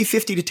a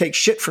 50-50 to take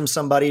shit from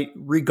somebody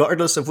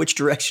regardless of which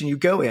direction you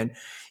go in.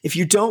 If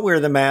you don't wear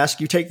the mask,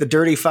 you take the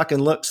dirty fucking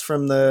looks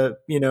from the,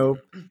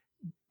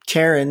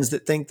 Karens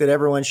that think that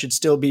everyone should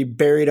still be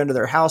buried under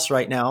their house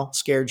right now,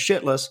 scared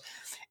shitless.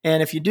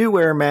 And if you do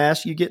wear a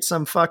mask, you get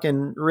some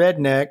fucking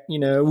redneck,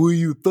 well,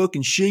 you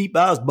fucking sheep.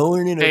 I was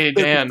born in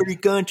a free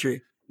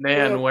country.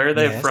 Man, where are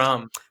they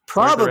from?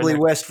 Probably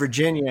West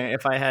Virginia,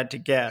 if I had to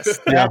guess.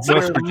 That's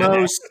where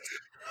most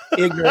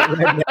ignorant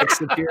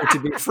rednecks appear to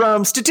be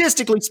from.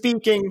 Statistically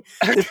speaking,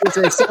 this is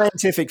a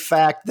scientific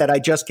fact that I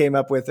just came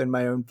up with in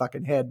my own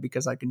fucking head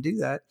because I can do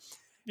that.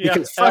 Yeah,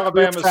 because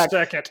Alabama's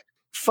second.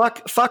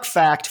 Fuck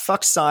fact,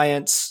 fuck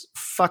science,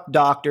 fuck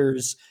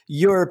doctors.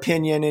 Your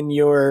opinion and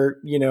your,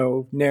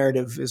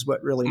 narrative is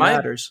what really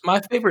matters.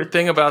 My favorite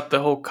thing about the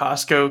whole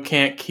Costco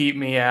can't keep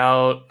me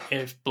out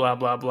if blah,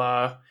 blah,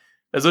 blah,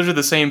 is those are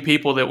the same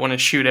people that want to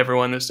shoot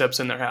everyone that steps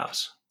in their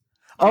house.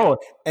 Oh,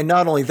 and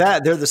not only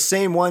that, they're the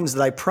same ones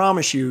that I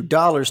promise you,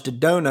 dollars to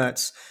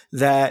donuts,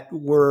 that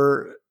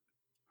were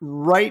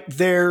right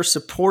there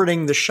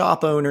supporting the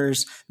shop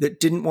owners that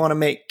didn't want to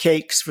make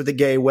cakes for the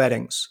gay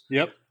weddings.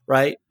 Yep.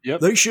 Right?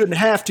 Yep. They shouldn't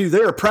have to.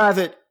 They're a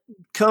private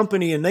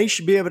company and they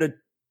should be able to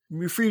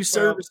refuse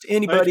service to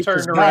anybody. They've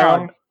turned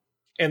around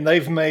and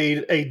they've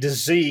made a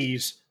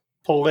disease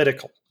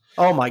political.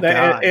 Oh my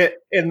God.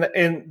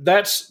 And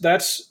that's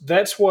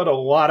what a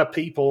lot of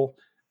people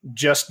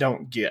just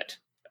don't get.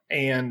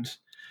 And,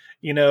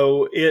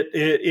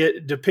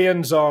 it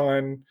depends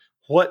on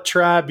what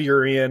tribe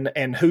you're in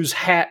and whose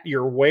hat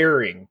you're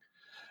wearing,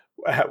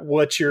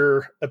 what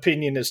your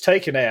opinion is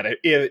taken at it.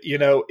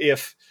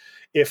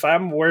 If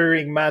I'm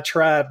wearing my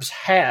tribe's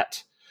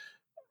hat,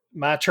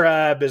 my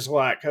tribe is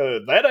like,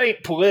 that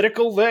ain't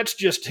political.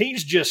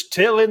 He's just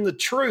telling the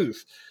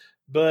truth.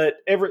 But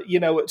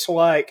it's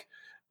like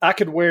I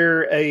could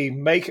wear a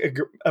Make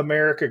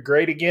America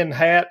Great Again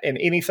hat and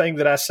anything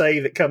that I say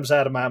that comes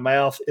out of my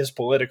mouth is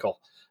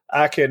political.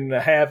 I can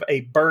have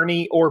a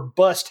Bernie or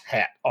bust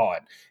hat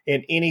on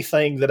and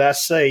anything that I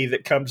say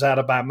that comes out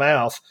of my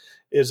mouth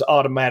is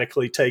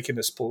automatically taken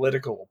as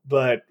political.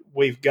 But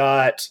we've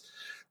got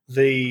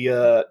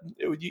there's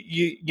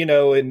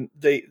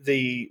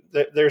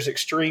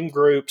extreme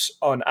groups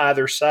on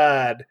either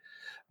side,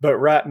 but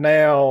right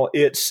now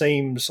it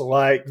seems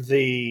like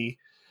the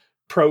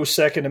pro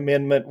Second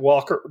Amendment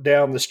walk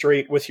down the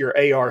street with your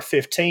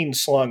AR-15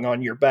 slung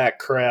on your back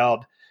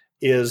crowd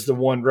is the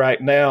one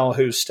right now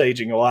who's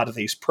staging a lot of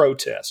these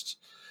protests.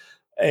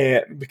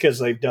 And because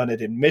they've done it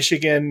in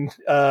Michigan,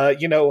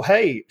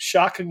 hey,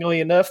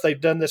 shockingly enough,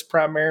 they've done this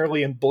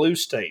primarily in blue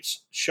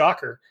states.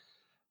 Shocker.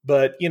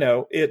 But,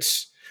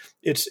 it's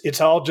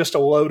all just a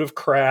load of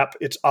crap.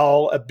 It's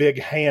all a big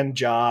hand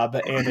job,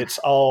 and it's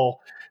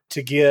all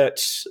to get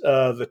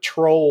the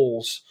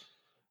trolls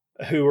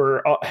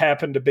who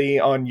happen to be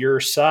on your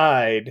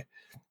side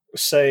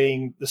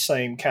saying the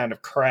same kind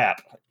of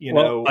crap.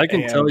 I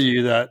can tell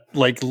you that,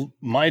 like,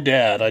 my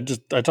dad,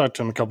 I talked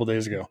to him a couple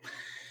days ago.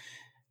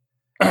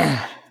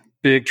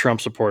 Big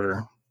Trump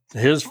supporter.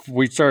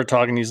 We started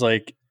talking. He's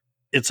like,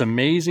 it's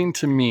amazing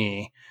to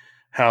me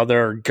how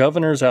there are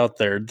governors out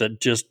there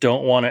that just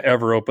don't want to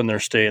ever open their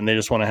state and they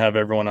just want to have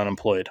everyone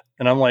unemployed.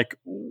 And I'm like,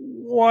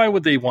 why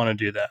would they want to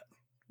do that?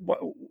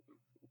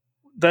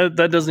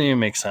 That doesn't even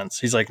make sense.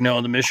 He's like, no,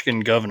 the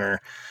Michigan governor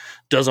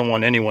doesn't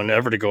want anyone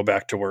ever to go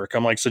back to work.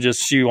 I'm like, so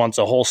she wants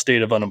a whole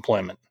state of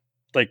unemployment.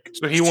 Like,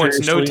 so he wants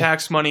no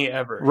tax money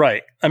ever.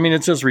 Right. I mean,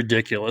 it's just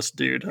ridiculous,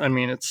 dude. I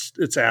mean,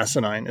 it's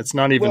asinine. It's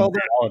not even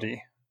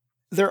reality.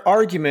 Their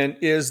argument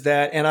is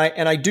that, and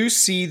I do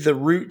see the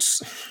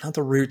roots, not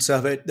the roots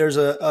of it. There's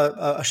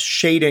a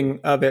shading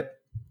of it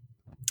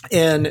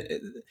in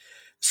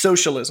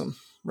socialism,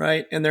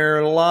 right? And there are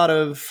a lot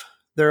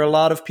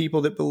of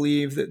people that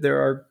believe that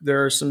there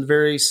are some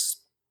very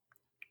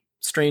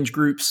strange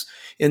groups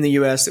in the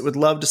U.S. that would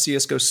love to see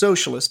us go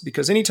socialist,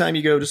 because anytime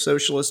you go to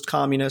socialist,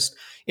 communist,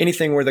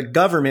 anything where the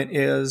government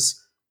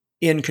is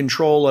in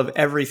control of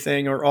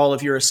everything or all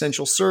of your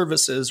essential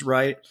services,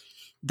 right?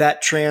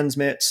 That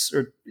translates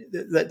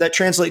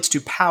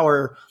to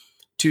power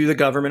to the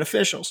government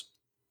officials.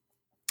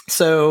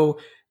 So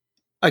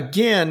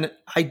again,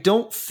 I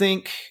don't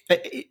think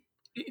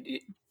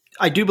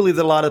I do believe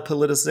that a lot of I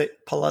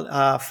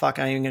ain't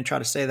even going to try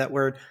to say that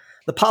word.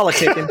 the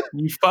politicking.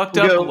 You fucked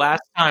We'll up go-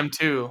 last time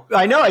too.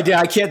 I know I did.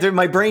 I can't.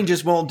 My brain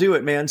just won't do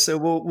it, man. So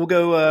we'll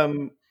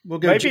go. We'll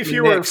go. Maybe Jim if and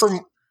you were Nick's,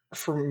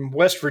 from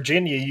West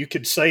Virginia, you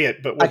could say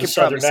it, but I with a could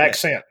probably Southern say it.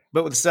 accent.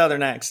 but with a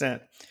Southern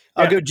accent.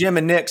 I'll Yeah. go Jim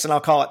and Nick's, and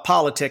I'll call it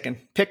politicking,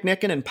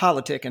 picnicking, and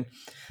politicking.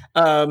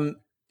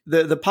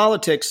 The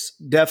politics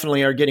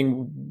definitely are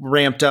getting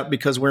ramped up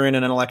because we're in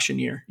an election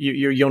year.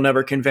 You'll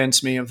never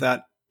convince me of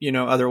that,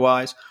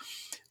 otherwise.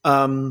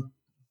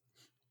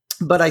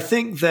 But I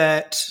think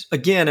that,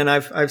 again, and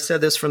I've said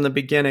this from the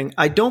beginning,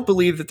 I don't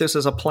believe that this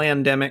is a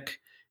plandemic.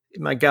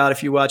 My God,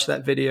 if you watch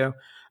that video,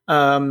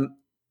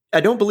 I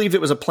don't believe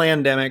it was a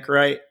plandemic,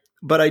 right?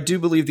 But I do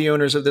believe the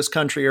owners of this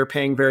country are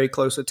paying very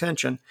close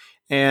attention,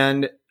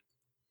 and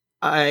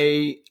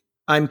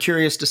I'm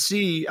curious to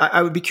see.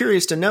 I would be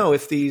curious to know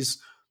if these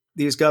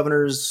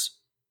governors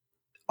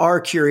are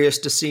curious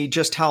to see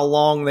just how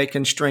long they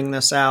can string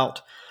this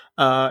out,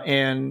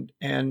 and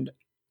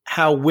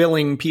how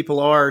willing people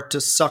are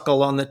to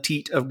suckle on the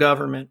teat of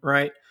government,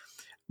 right?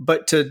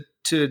 But to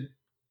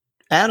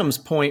Adam's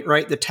point,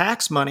 right, the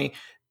tax money,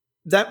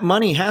 that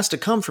money has to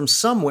come from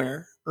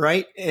somewhere,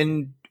 right?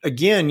 And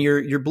again,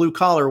 your blue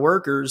collar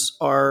workers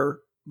are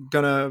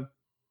gonna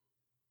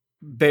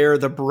bear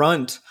the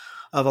brunt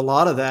of a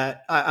lot of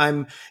that.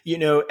 I'm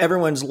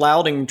everyone's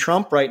lauding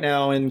Trump right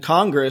now in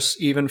Congress,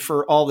 even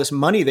for all this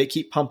money they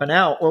keep pumping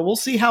out. Well, we'll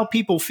see how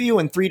people feel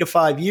in 3 to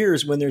 5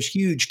 years when there's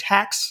huge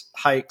tax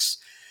hikes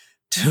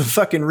to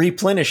fucking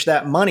replenish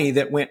that money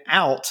that went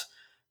out,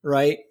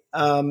 right?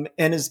 And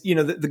as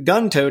the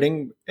gun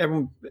toting, I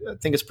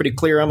think it's pretty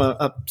clear I'm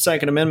a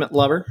Second Amendment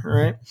lover,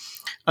 right?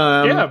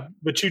 Yeah,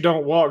 but you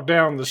don't walk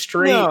down the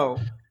street. No,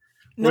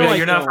 Yeah,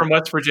 you're not don't. from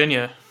West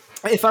Virginia.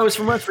 If I was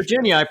from West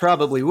Virginia, I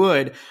probably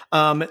would.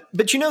 But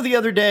the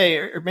other day,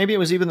 or maybe it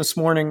was even this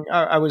morning,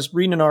 I was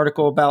reading an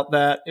article about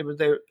that.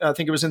 I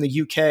think it was in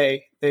the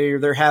UK.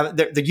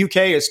 The UK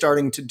is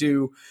starting to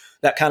do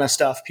that kind of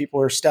stuff. People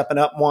are stepping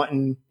up,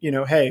 wanting,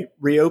 hey,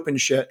 reopen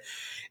shit.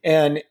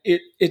 And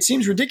it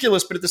seems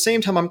ridiculous, but at the same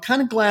time, I'm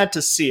kind of glad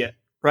to see it,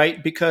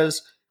 right?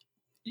 Because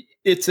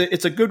it's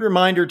a good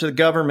reminder to the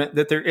government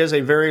that there is a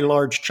very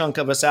large chunk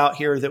of us out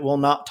here that will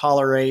not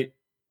tolerate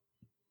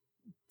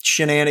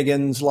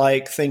shenanigans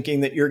like thinking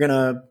that you're going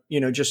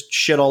to, just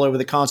shit all over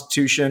the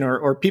Constitution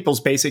or people's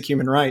basic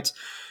human rights,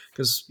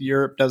 because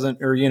Europe doesn't,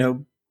 or,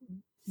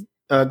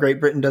 Great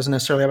Britain doesn't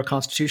necessarily have a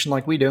constitution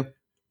like we do.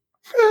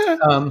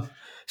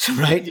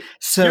 Right.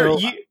 So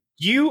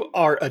you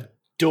are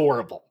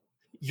adorable.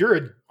 You're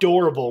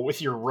adorable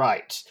with your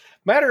rights.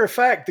 Matter of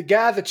fact, the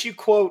guy that you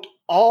quote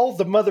all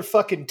the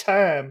motherfucking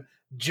time,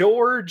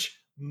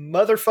 George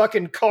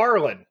motherfucking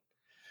Carlin,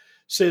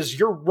 says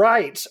your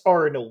rights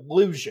are an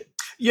illusion.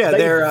 Yeah,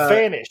 they're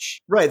vanish.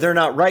 Right. They're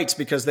not rights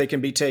because they can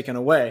be taken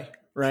away.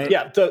 Right.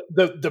 Yeah.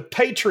 The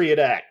Patriot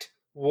Act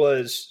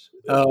was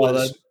a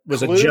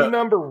clue joke.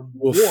 number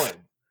one.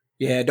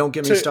 Yeah. Don't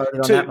get me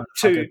started on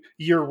that.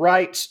 Your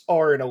rights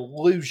are an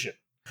illusion.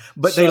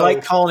 But they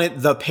like calling it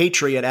the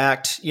Patriot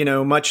Act,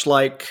 much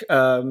like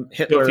Hitler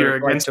If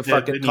you're likes against to it,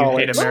 fucking then call you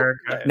it hate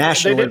America.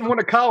 nationalism. They didn't want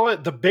to call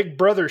it the Big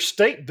Brother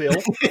State Bill. Okay,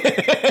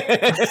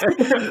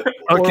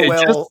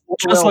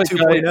 just like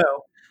 2.0.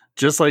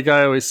 Just like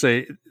I always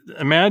say,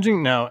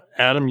 imagine now,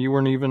 Adam, you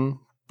weren't even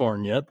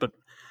born yet, but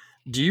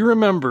do you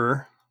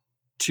remember,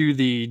 to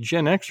the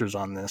Gen Xers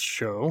on this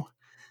show,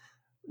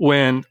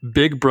 when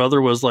Big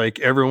Brother was like,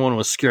 everyone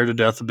was scared to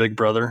death of Big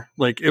Brother?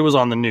 Like, it was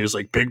on the news,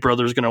 like Big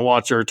Brother's going to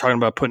watch. They were talking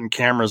about putting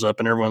cameras up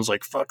and everyone's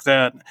like, fuck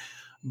that.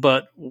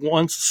 But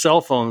once cell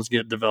phones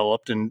get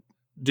developed, and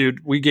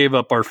dude, we gave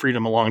up our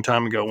freedom a long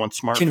time ago once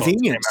smartphones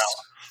came out.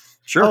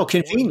 Sure. Oh,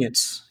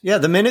 convenience. Yeah.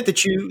 The minute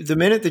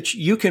that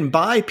you can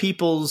buy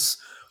people's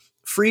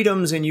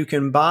freedoms and you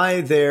can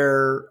buy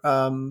their,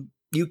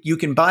 you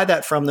can buy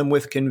that from them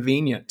with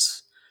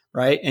convenience.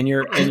 Right. And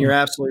you're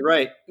absolutely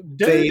right.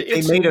 Dude,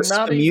 they made us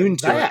immune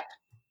to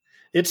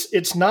it.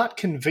 It's not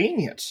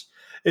convenience.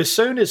 As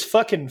soon as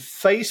fucking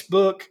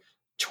Facebook,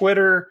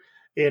 Twitter,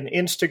 and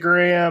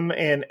Instagram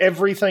and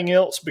everything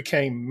else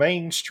became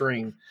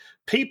mainstream,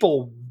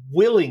 people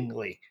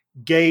willingly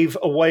gave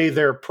away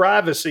their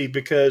privacy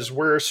because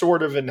we're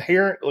sort of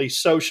inherently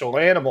social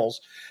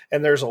animals.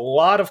 And there's a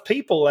lot of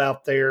people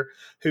out there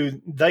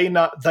who they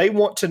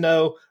want to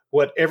know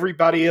what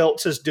everybody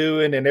else is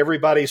doing, and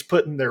everybody's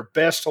putting their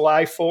best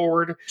life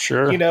forward.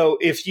 Sure.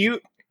 If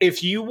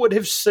you would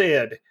have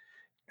said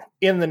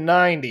in the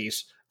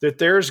 90s that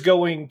there's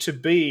going to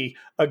be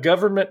a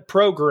government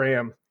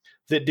program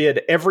that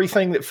did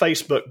everything that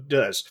Facebook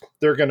does,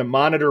 they're going to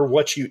monitor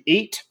what you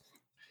eat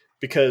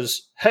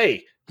because,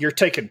 hey, you're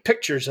taking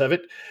pictures of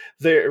it.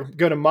 They're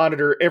going to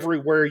monitor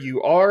everywhere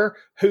you are,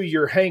 who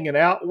you're hanging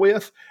out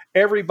with.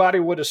 Everybody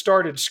would have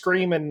started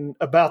screaming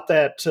about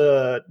that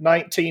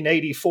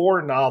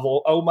 1984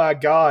 novel. Oh my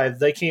God,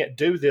 they can't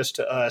do this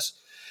to us.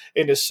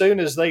 And as soon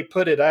as they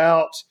put it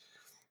out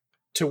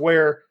to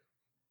where,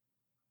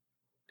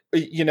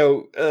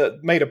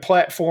 made a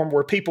platform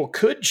where people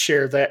could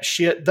share that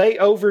shit, they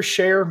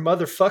overshare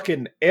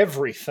motherfucking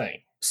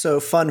everything. So,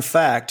 fun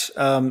fact,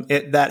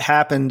 that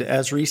happened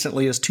as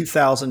recently as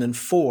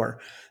 2004.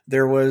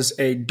 There was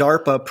a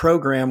DARPA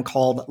program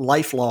called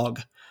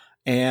LifeLog,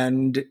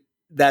 and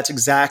that's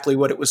exactly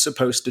what it was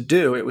supposed to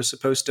do. It was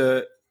supposed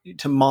to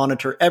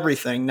monitor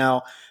everything.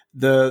 Now,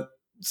 the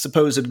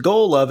supposed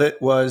goal of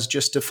it was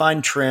just to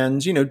find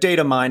trends,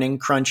 data mining,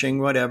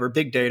 crunching, whatever,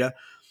 big data.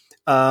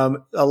 A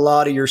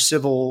lot of your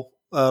civil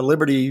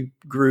liberty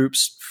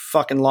groups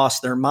fucking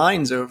lost their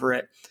minds over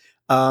it.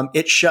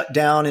 It shut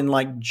down in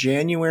like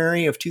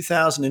January of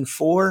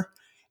 2004.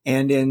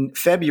 And in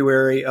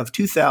February of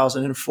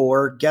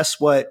 2004, guess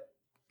what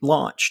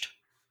launched?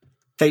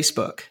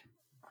 Facebook.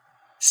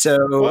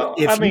 So,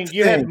 you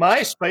had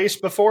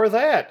MySpace before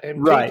that,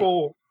 and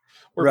people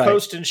were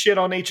posting shit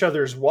on each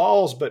other's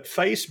walls, but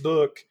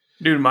Facebook.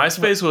 Dude,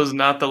 MySpace was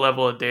not the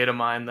level of data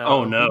mine, though.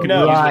 Oh, no.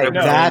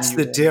 That's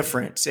the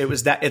difference.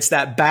 It's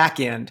that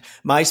back end.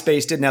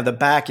 MySpace didn't have the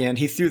back end.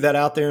 He threw that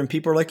out there, and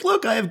people are like,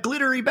 look, I have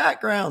glittery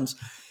backgrounds.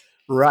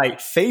 Right.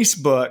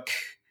 Facebook.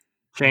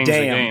 Changed the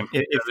game.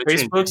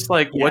 Facebook's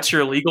like, what's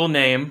your legal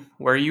name?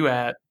 Where are you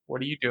at?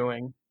 What are you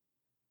doing?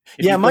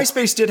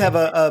 MySpace did have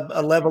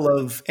a level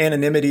of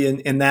anonymity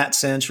in that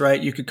sense, right?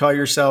 You could call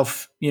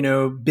yourself,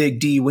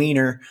 Big D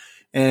Wiener,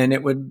 and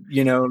it would,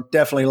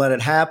 definitely let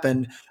it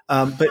happen.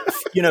 But,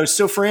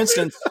 so for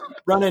instance,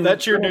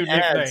 that's your new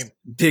nickname,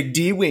 Big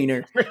D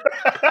Wiener.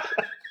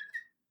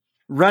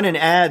 Running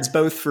ads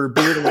both for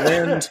Beer to the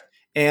Wind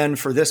and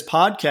for this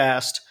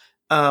podcast.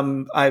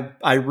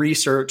 I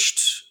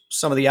researched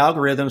some of the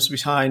algorithms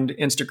behind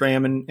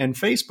Instagram and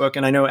Facebook,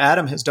 and I know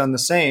Adam has done the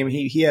same.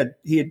 He had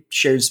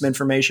shared some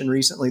information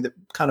recently that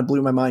kind of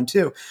blew my mind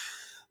too.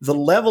 The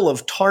level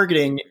of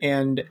targeting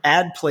and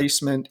ad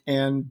placement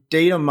and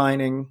data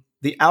mining,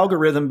 the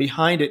algorithm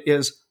behind it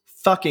is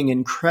fucking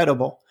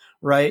incredible,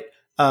 right?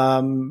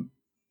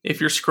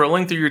 If you're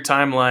scrolling through your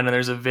timeline and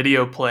there's a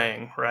video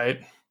playing, right?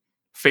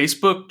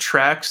 Facebook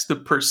tracks the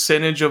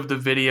percentage of the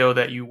video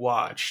that you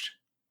watched.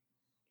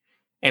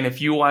 And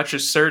if you watch a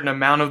certain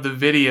amount of the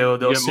video,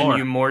 they'll send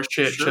you more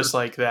shit just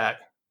like that.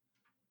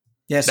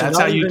 Yeah, so that's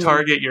how you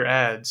target your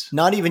ads. You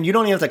don't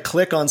even have to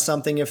click on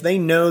something. If they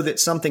know that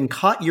something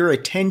caught your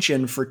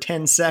attention for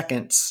 10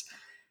 seconds,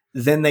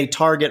 then they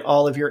target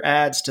all of your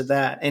ads to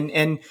that.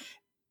 And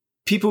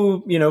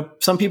people,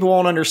 some people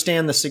won't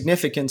understand the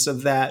significance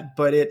of that,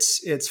 but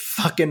it's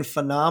fucking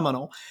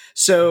phenomenal.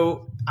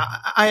 So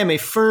I am a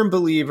firm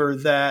believer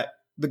that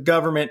the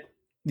government,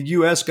 the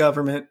U.S.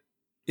 government,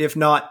 if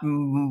not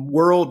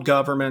world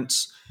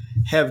governments,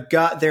 have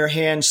got their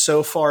hands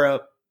so far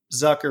up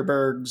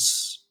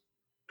Zuckerberg's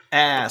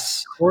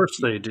ass. Of course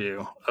they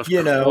do.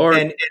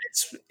 And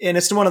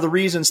it's one of the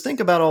reasons. Think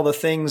about all the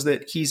things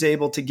that he's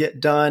able to get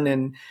done,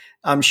 and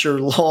I'm sure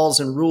laws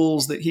and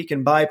rules that he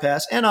can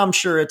bypass. And I'm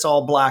sure it's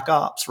all black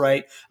ops,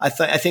 right? I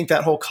think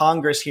that whole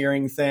Congress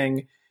hearing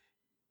thing,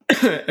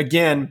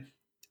 again,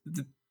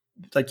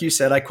 like you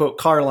said, I quote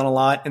Carlin a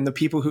lot, and the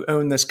people who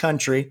own this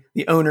country,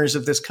 the owners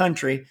of this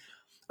country,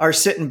 are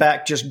sitting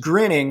back just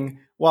grinning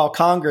while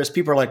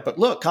people are like, but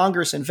look,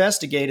 Congress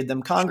investigated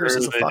them. Congress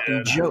is a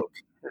fucking joke.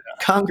 Yeah.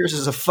 Congress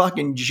is a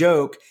fucking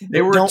joke.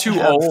 They were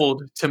too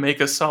old to make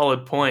a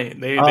solid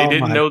point. They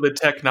didn't know the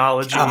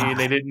technology.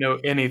 They didn't know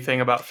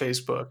anything about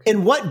Facebook.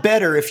 And what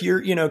better, if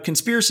you're,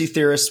 conspiracy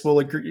theorists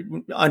will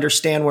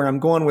understand where I'm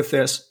going with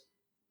this.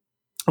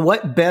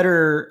 What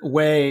better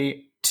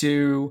way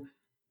to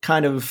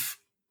kind of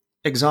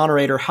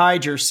exonerate or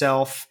hide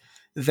yourself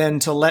than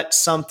to let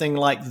something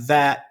like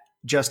that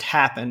just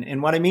happen?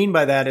 And what I mean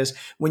by that is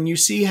when you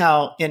see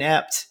how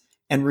inept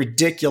and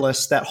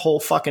ridiculous that whole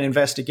fucking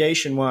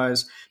investigation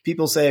was,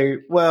 people say,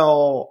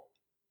 well,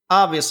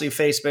 obviously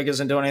Facebook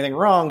isn't doing anything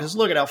wrong because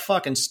look at how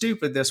fucking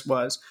stupid this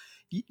was.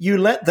 You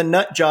let the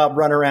nut job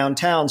run around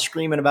town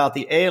screaming about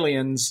the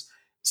aliens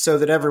so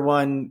that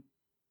everyone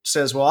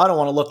says, well, I don't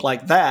want to look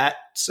like that,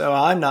 so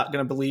I'm not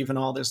going to believe in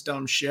all this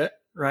dumb shit,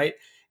 right?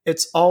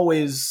 It's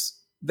always,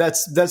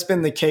 that's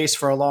been the case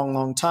for a long,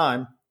 long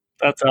time.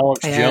 That's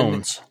Alex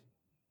Jones.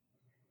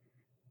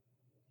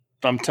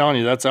 I'm telling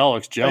you, that's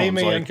Alex Jones.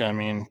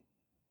 Amen.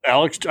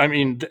 Alex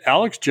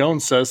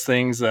Jones says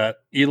things that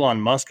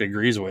Elon Musk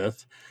agrees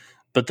with,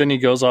 but then he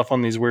goes off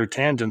on these weird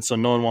tangents. So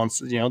no one wants,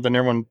 then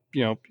everyone,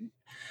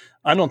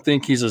 I don't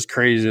think he's as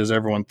crazy as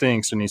everyone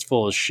thinks, and he's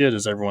full of shit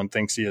as everyone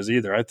thinks he is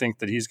either. I think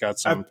that he's got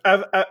some.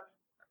 I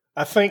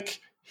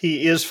think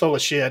he is full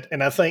of shit,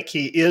 and I think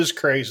he is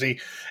crazy,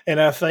 and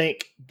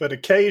but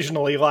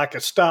occasionally, like a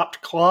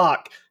stopped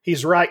clock,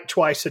 he's right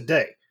twice a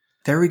day.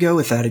 There we go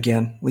with that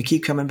again. We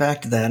keep coming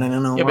back to that. I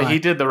don't know why. But he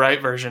did the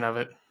right version of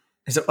it.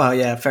 Is it? Oh,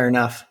 yeah, fair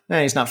enough.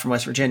 No, he's not from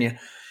West Virginia.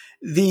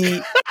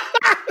 And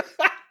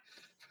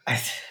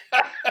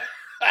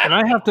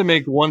I have to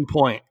make one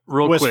point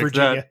real West quick.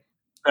 Virginia.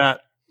 That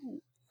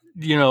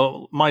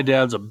my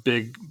dad's a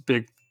big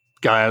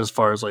guy as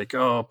far as like,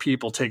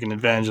 people taking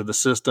advantage of the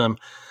system.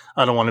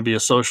 I don't want to be a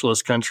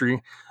socialist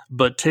country,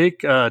 but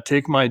take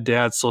my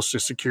dad's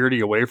Social Security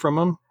away from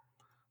him,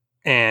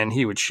 and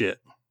he would shit.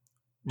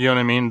 You know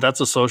what I mean?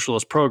 That's a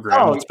socialist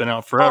program that's been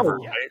out forever,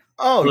 right?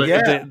 Oh,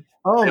 yeah.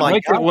 Oh They my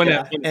like God. it when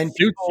yeah. it And suits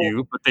people,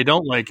 you, but they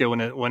don't like it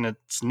when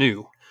it's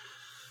new.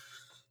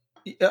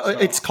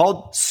 it's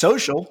called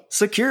social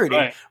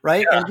security,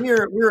 right? Yeah. And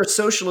we're a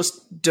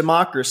socialist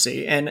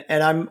democracy, and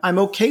I'm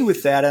okay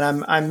with that,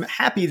 and I'm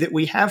happy that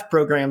we have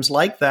programs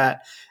like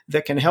that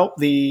that can help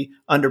the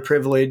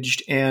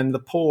underprivileged and the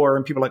poor.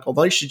 And people are like, well,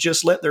 they should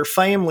just let their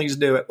families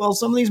do it. Well,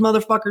 some of these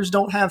motherfuckers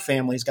don't have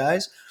families,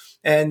 guys,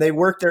 and they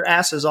work their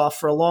asses off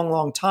for a long,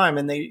 long time,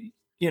 and they,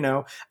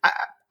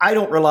 I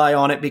don't rely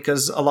on it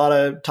because a lot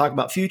of talk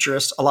about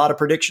futurists. A lot of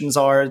predictions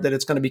are that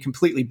it's going to be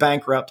completely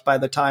bankrupt by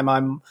the time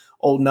I'm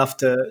old enough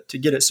to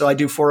get it. So I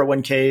do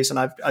 401ks and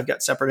I've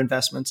got separate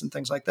investments and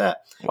things like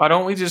that. Why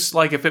don't we just,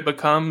 like, if it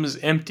becomes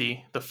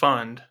empty, the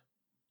fund?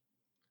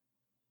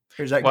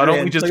 Here's that Why don't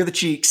grin. we just- Look at the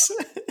cheeks.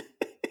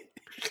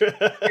 Here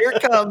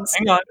it comes.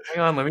 Hang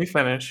on, let me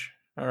finish.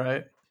 All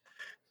right.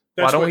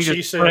 That's Why don't what we she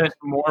just said. print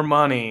more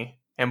money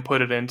and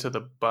put it into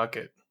the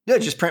bucket? Yeah,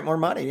 just print more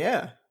money.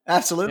 Yeah,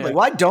 absolutely. Yeah.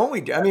 Why don't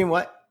we? I mean,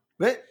 what?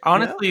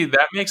 Honestly,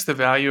 that makes the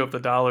value of the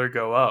dollar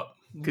go up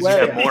because you Way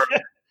have more.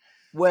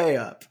 way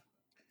up.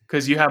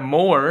 Because you have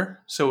more,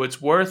 so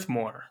it's worth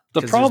more.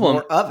 The 'Cause there's problem,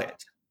 more of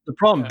it.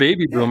 Yeah.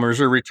 baby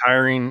boomers are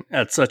retiring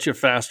at such a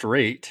fast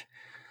rate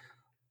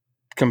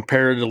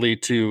comparatively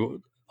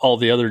to all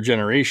the other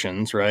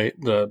generations, right?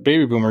 The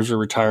baby boomers are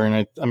retiring.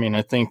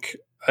 I think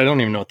I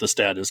don't even know what the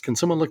stat is. Can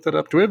someone look that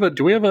up? Do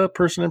we have a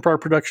person in our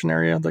production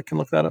area that can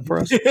look that up for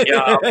us? Yeah,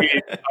 I'll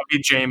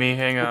be Jamie.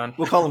 Hang on.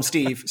 We'll call him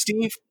Steve.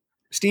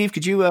 Steve,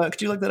 could you look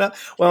that up?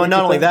 Well, and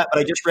not only that, but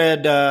I just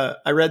read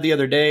the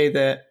other day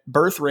that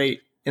birth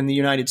rate in the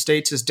United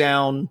States is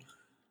down.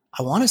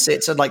 I want to say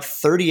it said like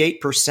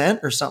 38%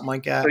 or something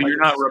like that. So Like, you're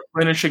not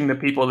replenishing the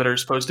people that are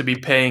supposed to be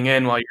paying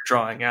in while you're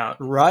drawing out.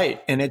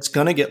 right, and it's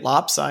going to get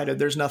lopsided.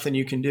 There's nothing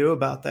you can do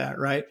about that,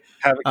 right?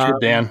 Have a kid,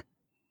 Dan.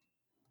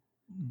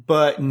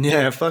 But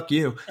yeah, fuck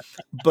you.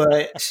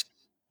 But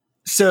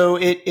so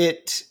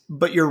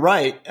but you're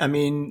right. I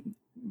mean,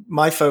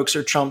 my folks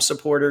are Trump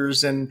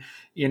supporters and,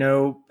 in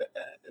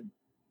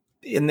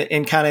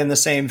kind of in the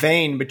same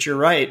vein, but you're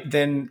right.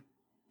 Then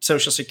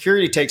Social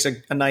Security takes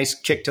a nice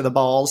kick to the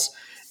balls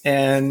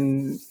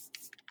and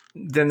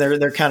then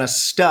they're kind of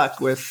stuck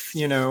with,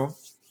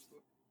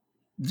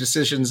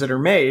 decisions that are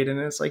made. And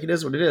it's like, it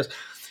is what it is.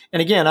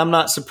 And again, I'm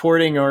not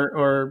supporting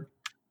or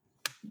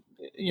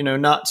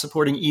not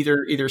supporting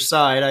either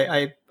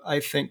side. I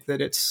think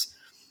that it's,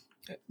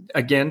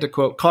 again, to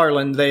quote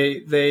Carlin,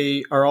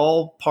 they are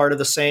all part of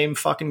the same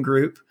fucking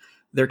group.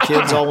 Their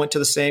kids all went to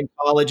the same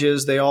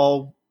colleges. They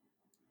all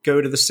go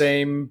to the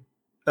same,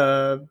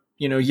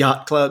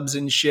 yacht clubs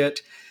and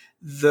shit.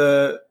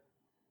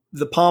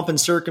 The pomp and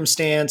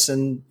circumstance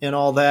and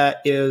all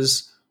that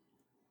is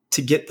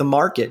to get the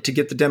market, to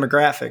get the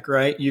demographic,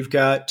 right? You've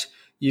got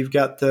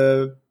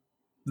the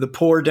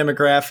poor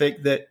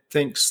demographic that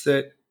thinks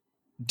that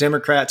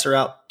Democrats are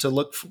out to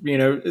look,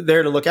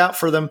 there to look out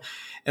for them.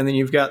 And then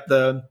you've got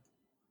the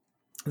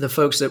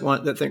folks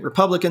that think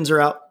Republicans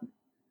are out,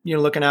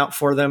 looking out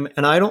for them.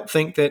 And I don't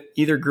think that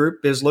either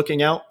group is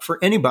looking out for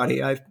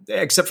anybody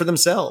except for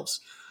themselves,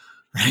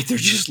 right? They're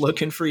just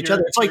looking for each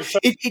other. It's like,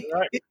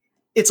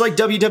 it's like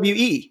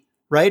WWE,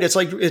 right?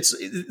 It's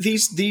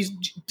these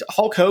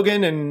Hulk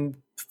Hogan and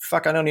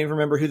fuck, I don't even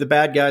remember who the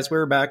bad guys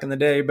were back in the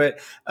day, but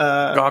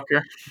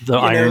Gawker. The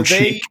Iron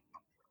Sheik.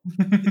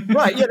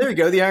 Right, yeah, there you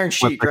go, the Iron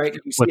Sheik, right?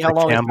 You see how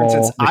long it's been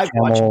since I've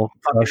watched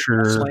Crusher,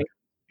 wrestling.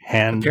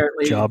 hand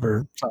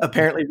jobber.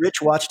 Apparently,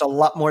 Rich watched a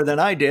lot more than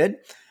I did.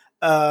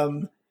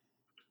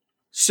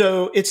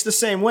 So it's the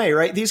same way,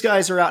 right? These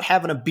guys are out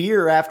having a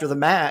beer after the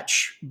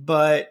match,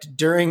 but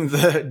during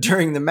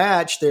the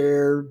match,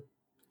 they're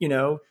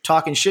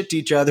talking shit to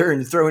each other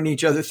and throwing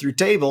each other through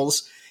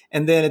tables.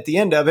 And then at the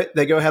end of it,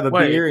 they go have a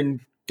beer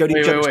and go to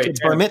each other's kids'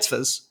 bar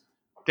mitzvahs.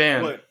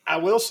 Dan, Look, I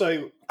will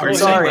say, I'm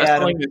sorry,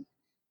 Adam.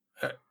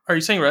 Are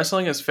you saying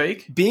wrestling is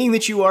fake? Being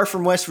that you are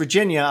from West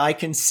Virginia, I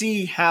can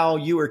see how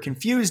you are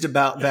confused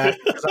about that.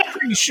 Because I'm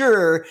pretty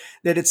sure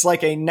that it's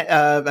like a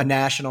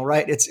national,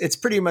 right? It's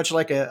pretty much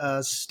like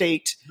a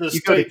state. the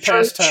You go to state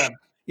pastime.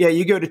 Yeah,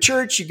 you go to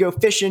church, you go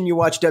fishing, you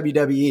watch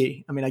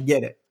WWE. I mean, I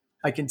get it.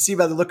 I can see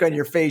by the look on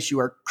your face you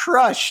are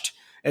crushed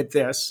at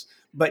this.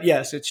 But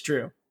yes, it's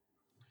true.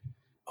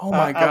 Oh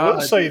my God. I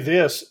will say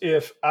this: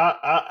 if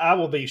I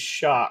will be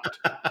shocked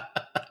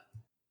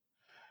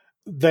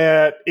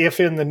that if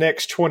in the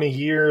next 20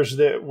 years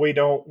that we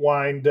don't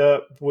wind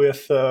up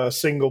with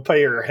single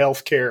payer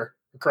health care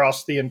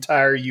across the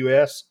entire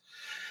U.S.,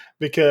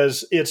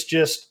 because it's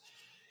just,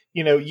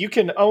 you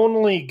can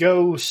only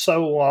go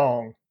so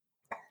long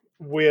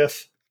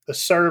with a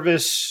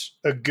service,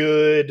 a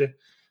good,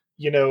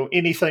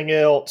 anything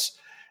else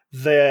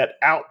that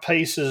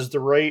outpaces the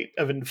rate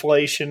of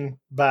inflation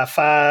by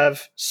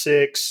 5,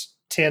 6,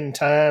 10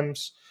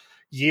 times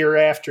year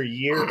after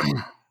year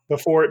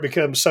before it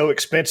becomes so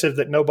expensive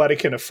that nobody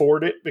can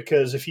afford it.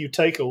 Because if you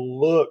take a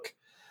look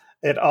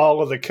at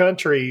all of the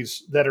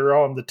countries that are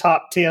on the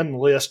top 10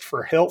 list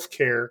for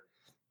healthcare,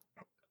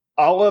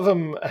 all of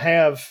them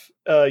have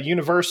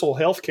universal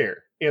healthcare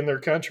in their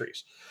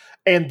countries.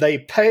 And they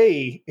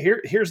pay,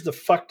 here's the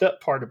fucked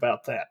up part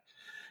about that,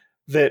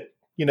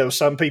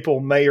 some people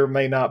may or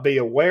may not be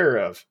aware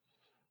of.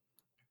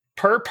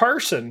 Per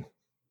person,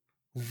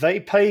 they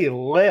pay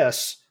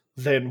less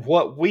than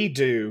what we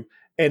do,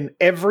 and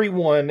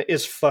everyone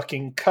is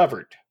fucking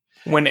covered.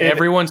 When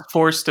everyone's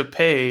forced to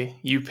pay,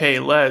 you pay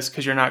less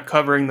because you're not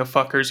covering the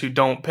fuckers who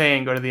don't pay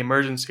and go to the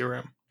emergency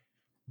room.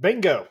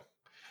 Bingo.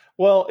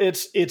 Well,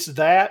 it's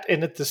that,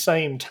 and at the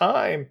same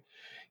time,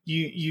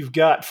 you've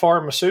got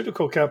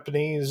pharmaceutical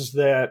companies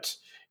that,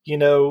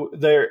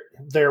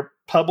 they're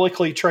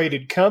publicly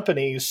traded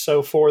companies,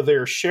 so for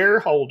their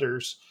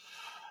shareholders,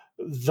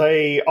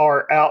 they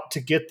are out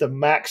to get the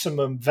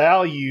maximum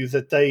value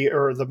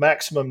or the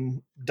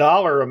maximum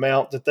dollar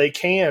amount that they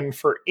can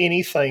for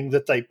anything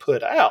that they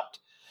put out.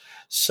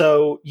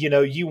 So,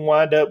 you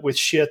wind up with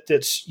shit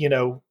that's,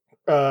 that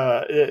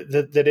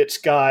it's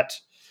got,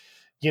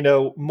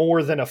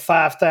 more than a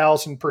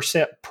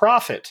 5,000%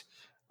 profit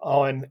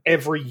on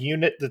every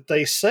unit that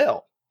they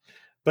sell,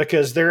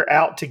 because they're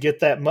out to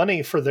get that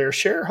money for their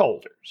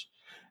shareholders.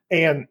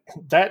 And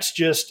that's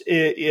just,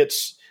 it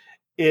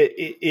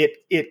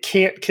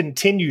can't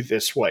continue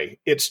this way.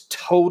 It's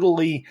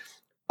totally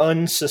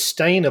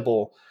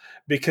unsustainable,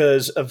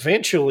 because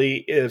eventually,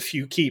 if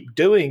you keep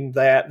doing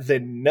that,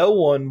 then no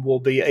one will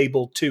be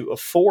able to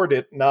afford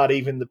it. Not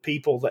even the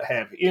people that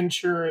have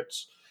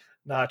insurance,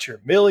 not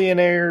your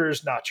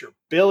millionaires, not your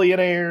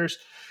billionaires.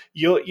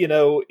 If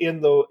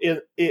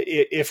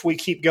we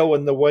keep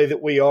going the way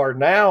that we are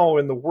now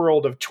in the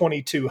world of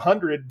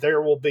 2200,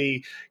 there will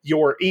be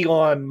your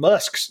Elon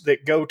Musks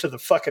that go to the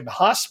fucking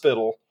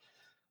hospital,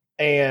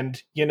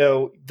 and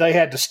they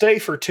had to stay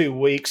for 2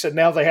 weeks, and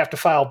now they have to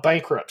file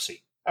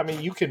bankruptcy. I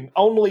mean, you can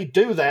only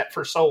do that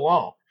for so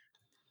long.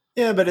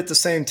 Yeah, but at the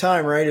same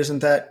time, right? Isn't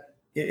that,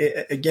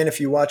 again, if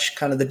you watch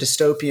kind of the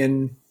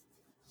dystopian,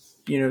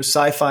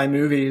 sci-fi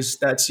movies,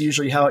 that's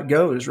usually how it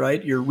goes,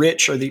 right? Your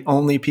rich are the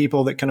only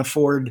people that can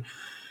afford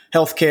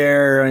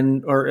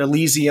healthcare or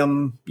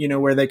Elysium,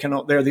 where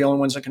they're the only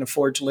ones that can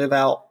afford to live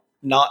out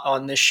not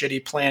on this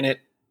shitty planet,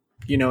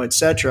 et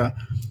cetera.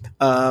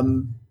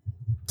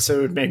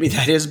 So maybe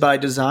that is by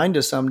design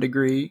to some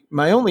degree.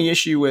 My only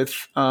issue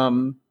with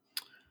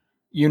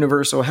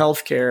universal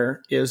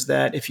healthcare is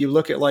that if you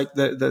look at like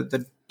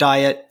the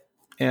diet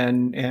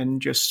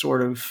and just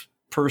sort of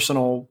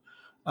personal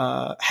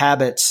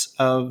habits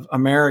of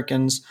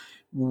Americans,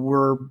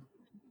 we're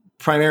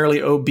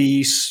primarily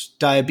obese,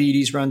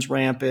 diabetes runs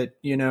rampant,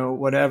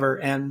 whatever.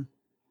 And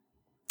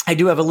I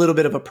do have a little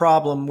bit of a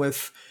problem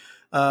with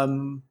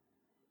my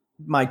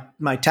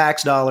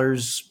tax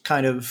dollars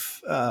kind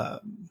of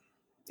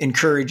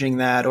encouraging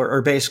that,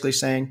 or basically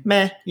saying,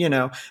 meh,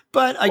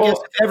 but I guess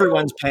if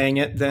everyone's paying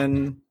it,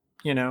 then,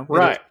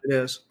 right. It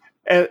is.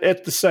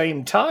 At the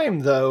same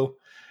time, though,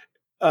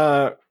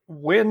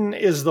 when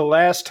is the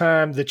last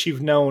time that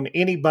you've known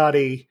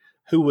anybody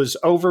who was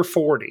over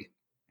 40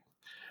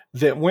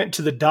 that went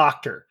to the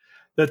doctor,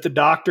 that the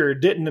doctor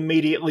didn't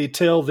immediately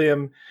tell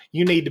them,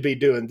 you need to be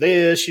doing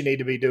this, you need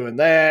to be doing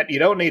that, you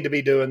don't need to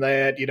be doing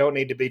that, you don't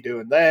need to be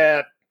doing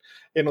that,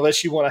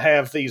 unless you want to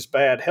have these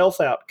bad health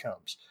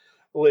outcomes?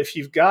 Well, if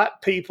you've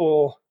got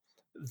people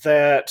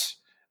that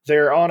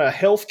they're on a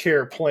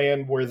healthcare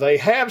plan where they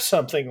have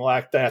something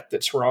like that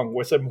that's wrong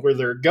with them, where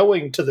they're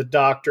going to the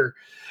doctor,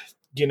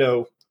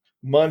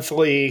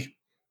 monthly,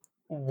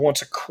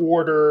 once a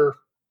quarter,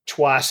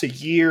 twice a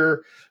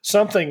year,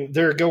 something,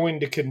 they're going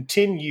to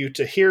continue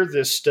to hear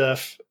this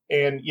stuff.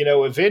 And,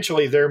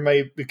 eventually there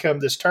may become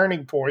this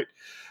turning point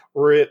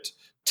where it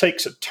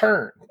takes a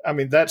turn. I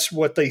mean, that's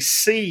what they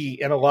see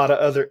in a lot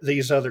of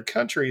these other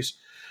countries,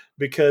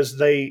 because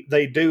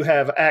they do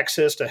have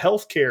access to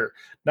healthcare.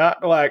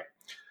 Not like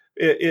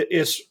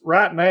it's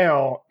right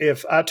now.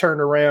 If I turn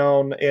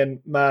around and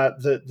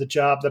the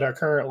job that I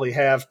currently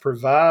have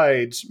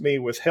provides me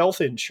with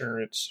health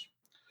insurance,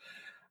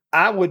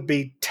 I would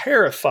be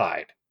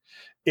terrified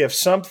if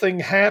something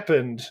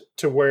happened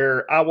to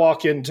where I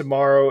walk in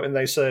tomorrow and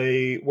they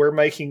say, we're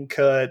making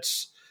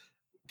cuts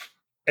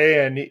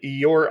and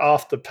you're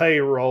off the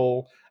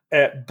payroll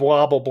at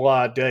blah, blah,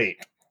 blah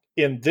date.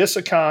 In this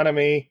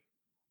economy,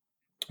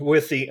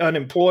 with the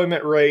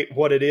unemployment rate,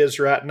 what it is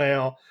right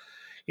now,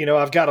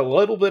 I've got a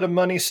little bit of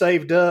money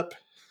saved up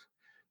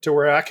to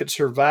where I could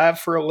survive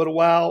for a little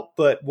while.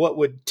 But what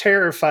would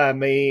terrify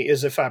me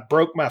is if I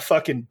broke my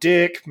fucking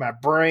dick, my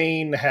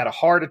brain, had a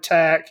heart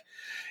attack,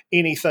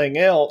 anything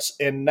else,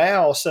 and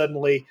now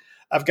suddenly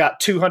I've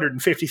got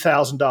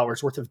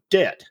 $250,000 worth of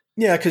debt.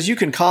 Yeah, because you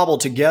can cobble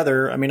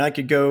together. I mean, I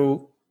could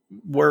go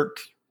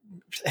work.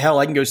 Hell,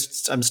 I can go.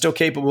 I'm still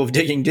capable of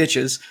digging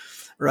ditches,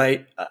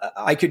 right?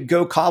 I could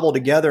go cobble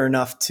together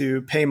enough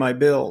to pay my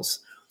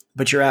bills.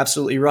 But you're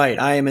absolutely right.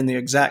 I am in the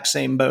exact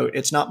same boat.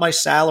 It's not my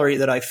salary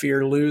that I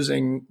fear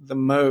losing the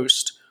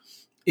most.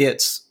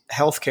 It's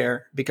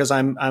healthcare, because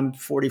I'm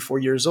 44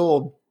 years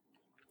old.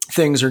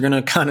 Things are going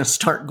to kind of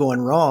start going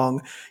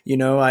wrong.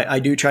 I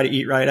do try to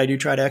eat right. I do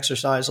try to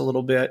exercise a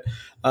little bit.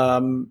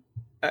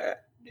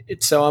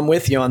 So I'm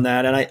with you on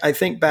that. And I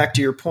think back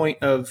to your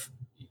point of,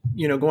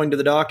 going to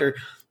the doctor.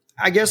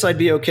 I guess I'd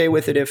be okay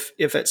with it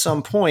if at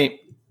some point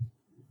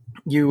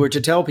you were to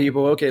tell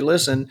people, okay,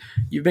 listen,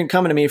 you've been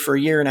coming to me for a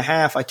year and a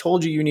half. I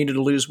told you needed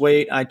to lose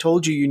weight. I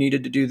told you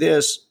needed to do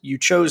this. You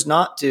chose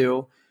not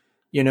to.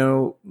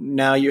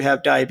 Now you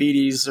have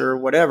diabetes or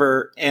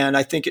whatever. And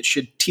I think it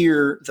should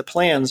tier the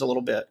plans a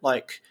little bit.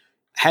 Like,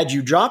 had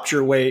you dropped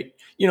your weight,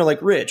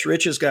 like Rich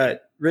is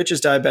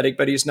diabetic,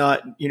 but he's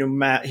not,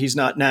 he's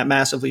not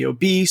massively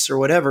obese or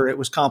whatever. It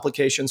was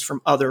complications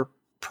from other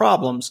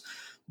problems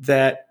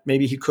that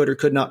maybe he could or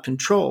could not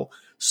control.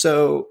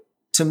 So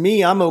to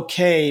me, I'm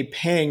okay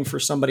paying for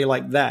somebody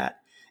like that.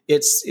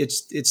 It's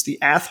the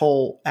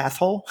asshole.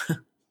 Asshole?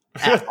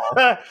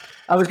 I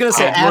was going to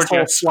say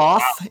asshole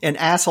sloth, and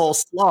asshole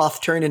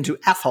sloth turned into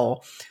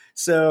asshole.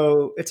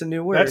 So it's a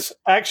new word. That's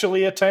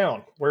actually a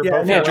town where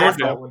both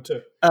Georgia went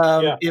to.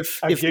 If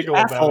the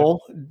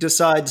asshole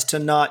decides to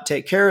not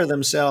take care of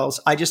themselves,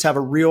 I just have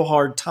a real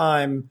hard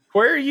time.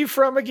 Where are you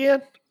from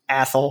again?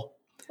 Asshole.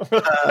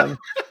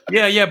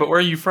 Yeah, but where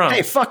are you from?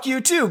 Hey, fuck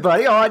you too,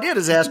 buddy. All I did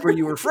is ask where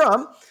you were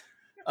from.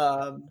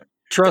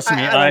 Trust me,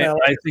 I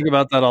think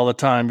about that all the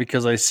time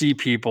because I see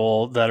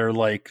people that are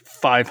like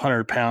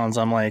 500 pounds.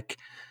 I'm like,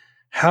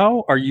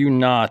 how are you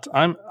not?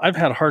 I've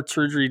had heart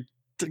surgery,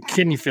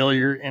 kidney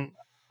failure, and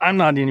I'm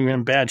not even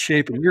in bad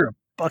shape. And you're a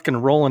fucking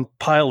rolling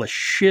pile of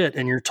shit,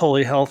 and you're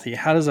totally healthy.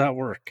 How does that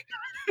work?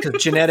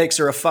 Because genetics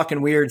are a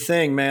fucking weird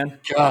thing, man.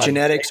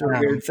 Genetics are a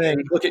weird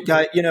thing. Look at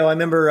I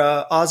remember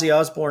Ozzy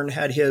Osbourne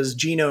had his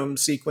genome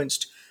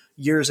sequenced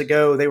years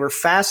ago. They were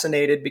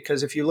fascinated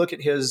because if you look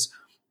at his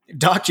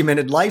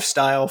documented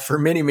lifestyle for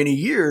many, many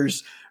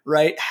years,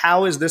 right?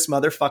 How is this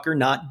motherfucker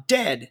not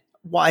dead?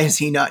 Why is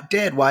he not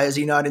dead? Why is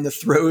he not in the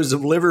throes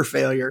of liver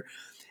failure?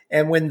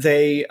 And when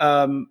they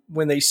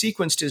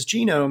sequenced his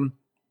genome,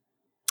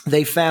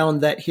 they found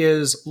that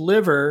his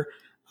liver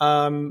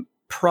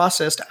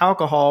processed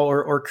alcohol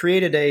or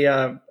created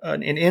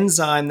an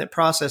enzyme that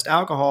processed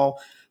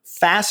alcohol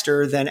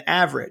faster than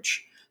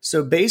average.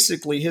 So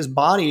basically, his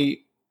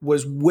body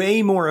was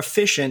way more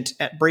efficient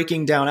at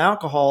breaking down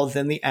alcohol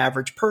than the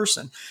average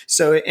person.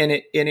 So, and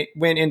it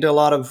went into a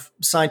lot of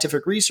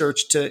scientific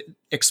research to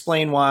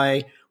explain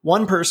why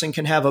one person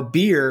can have a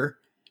beer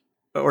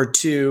or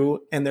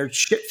two and they're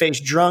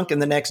shit-faced drunk, and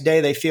the next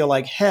day they feel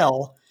like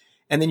hell.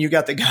 And then you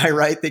got the guy,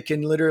 right, that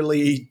can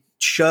literally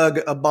chug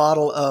a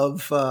bottle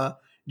of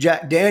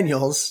Jack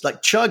Daniels,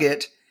 like chug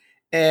it,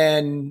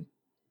 and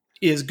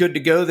is good to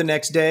go the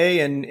next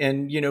day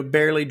and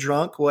barely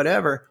drunk,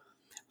 whatever.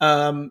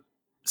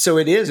 So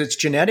it's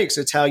genetics.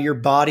 It's how your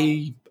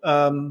body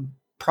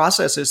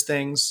processes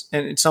things.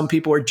 And some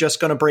people are just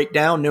going to break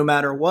down no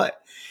matter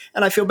what.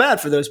 And I feel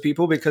bad for those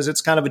people because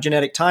it's kind of a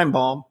genetic time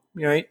bomb,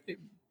 right?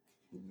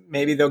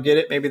 Maybe they'll get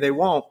it, maybe they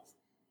won't.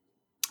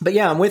 But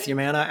yeah, I'm with you,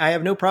 man. I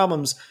have no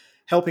problems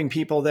helping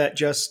people that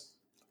just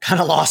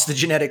kind of lost the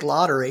genetic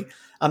lottery.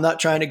 I'm not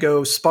trying to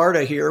go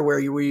Sparta here where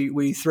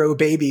we throw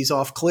babies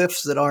off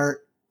cliffs that aren't,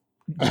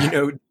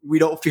 we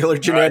don't feel are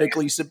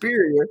genetically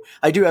superior.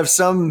 I do have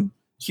some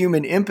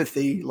human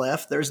empathy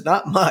left. There's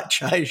not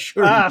much, I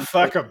assure you.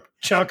 Fuck them.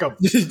 Chunk them.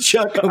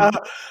 Chuck them.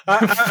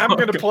 I'm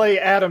going to play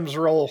Adam's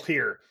role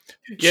here.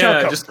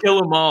 Yeah, just kill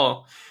them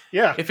all.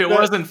 Yeah. If it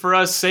wasn't for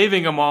us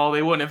saving them all,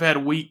 they wouldn't have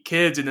had weak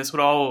kids, and this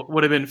would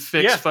have been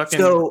fixed fucking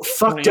so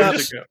fucked up.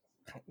 ago.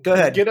 Go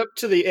ahead. Get up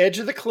to the edge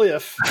of the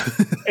cliff,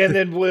 and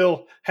then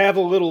we'll have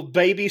a little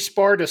baby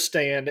Sparta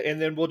stand, and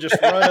then we'll just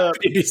run up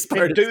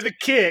and do the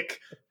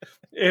kick,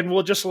 and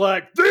we'll just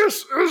like,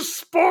 this is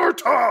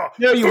Sparta!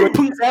 No, you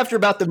would. After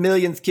about the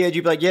millionth kid,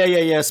 you'd be like,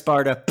 yeah,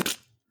 Sparta.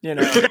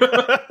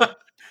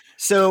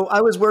 So I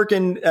was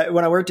working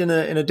when I worked in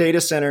a data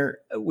center.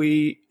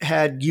 We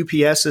had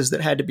UPSs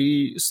that had to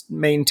be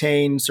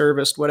maintained,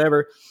 serviced,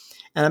 whatever.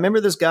 And I remember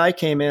this guy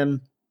came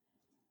in.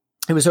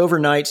 It was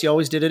overnights. He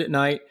always did it at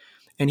night.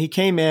 And he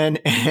came in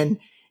and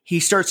he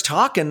starts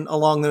talking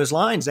along those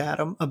lines,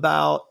 Adam,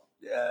 about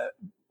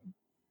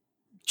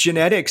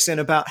genetics and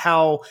about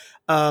how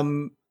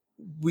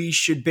we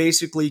should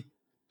basically,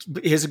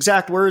 his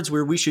exact words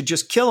were, we should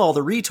just kill all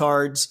the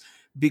retards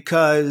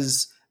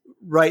because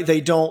they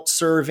don't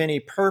serve any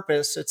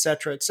purpose, et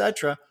cetera, et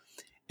cetera.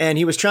 And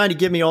he was trying to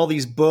give me all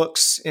these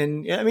books,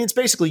 and I mean, it's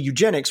basically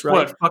eugenics, right?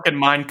 What, fucking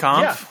Mein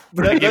Kampf?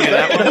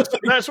 Yeah,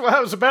 that's what I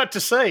was about to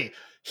say.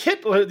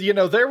 Hitler,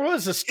 there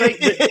was a state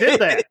that did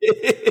that.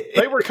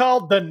 They were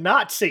called the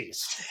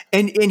Nazis,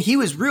 and he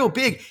was real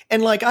big.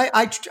 And like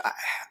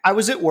I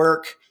was at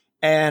work,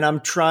 and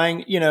I'm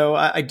trying.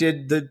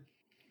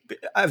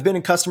 I've been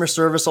in customer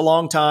service a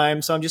long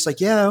time, so I'm just like,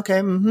 yeah,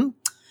 okay, mm-hmm.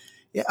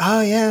 Yeah.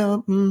 Oh, yeah.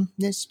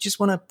 Just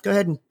want to go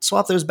ahead and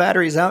swap those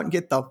batteries out and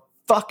get the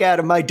fuck out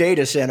of my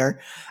data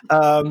center.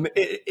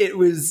 It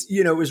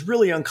was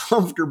really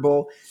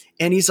uncomfortable.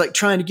 And he's like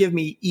trying to give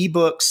me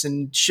ebooks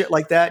and shit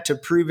like that to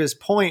prove his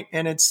point.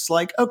 And it's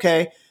like,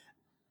 okay,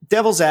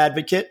 devil's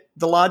advocate,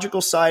 the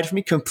logical side of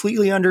me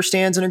completely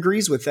understands and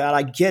agrees with that.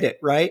 I get it.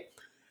 Right.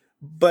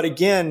 But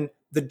again,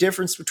 the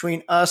difference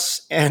between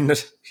us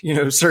and,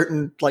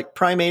 certain like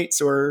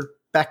primates or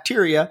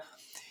bacteria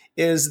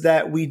is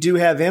that we do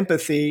have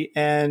empathy,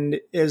 and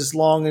as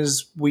long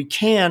as we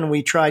can,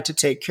 we try to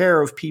take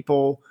care of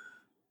people,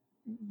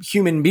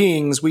 human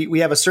beings. We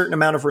have a certain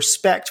amount of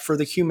respect for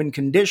the human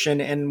condition,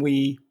 and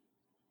we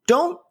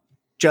don't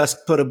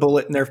just put a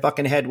bullet in their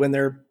fucking head when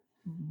they're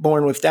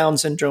born with Down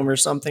syndrome or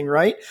something,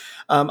 right?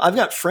 I've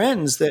got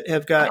friends that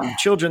have got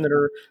children that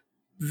are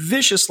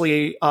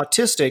viciously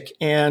autistic,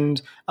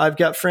 and I've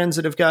got friends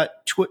that have got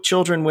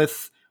children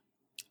with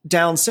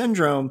Down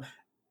syndrome.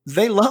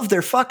 They love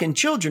their fucking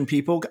children,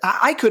 people.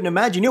 I couldn't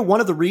imagine.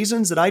 One of the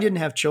reasons that I didn't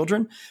have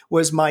children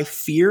was my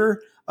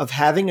fear of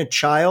having a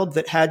child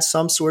that had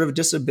some sort of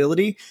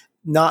disability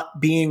not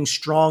being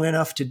strong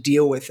enough to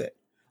deal with it.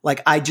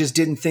 Like, I just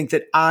didn't think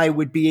that I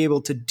would be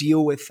able to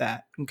deal with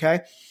that.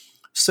 Okay.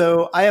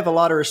 So I have a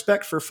lot of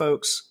respect for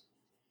folks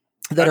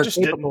that I are just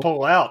capable. didn't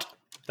pull out.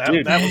 That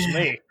was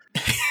me.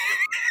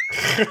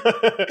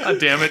 God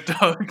damn it,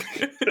 Doug.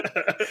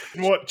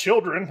 What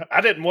children? I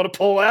didn't want to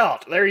pull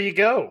out. There you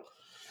go.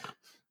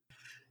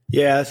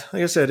 Yeah,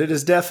 like I said, it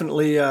is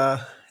definitely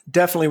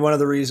one of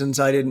the reasons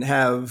I didn't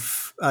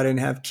have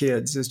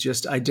kids. Is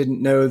just I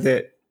didn't know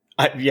that.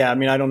 I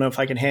don't know if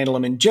I can handle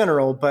them in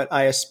general, but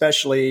I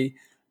especially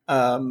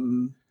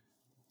definitely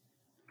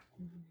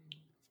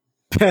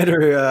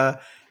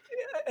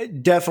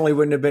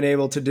wouldn't have been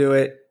able to do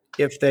it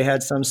if they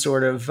had some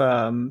sort of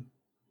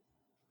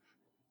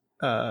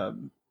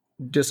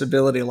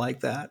disability like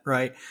that,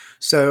 right?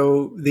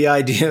 So the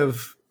idea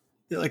of,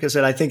 like I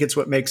said, I think it's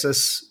what makes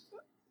us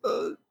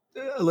a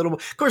little.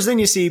 Of course, then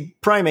you see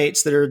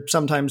primates that are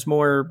sometimes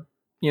more,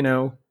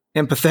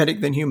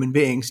 empathetic than human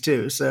beings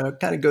too. So it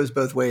kind of goes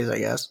both ways, I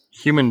guess.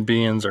 Human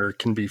beings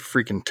can be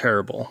freaking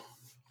terrible.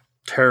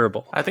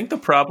 Terrible. I think the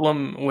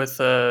problem with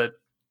the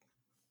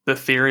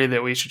theory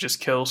that we should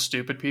just kill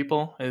stupid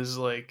people is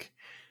like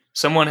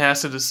someone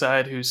has to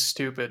decide who's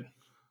stupid.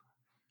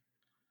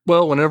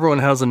 Well, when everyone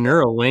has a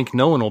Neuralink,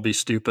 no one will be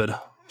stupid.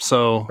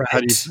 So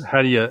Right.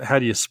 how do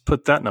you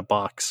put that in a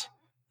box?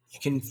 You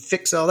can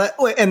fix all that,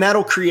 and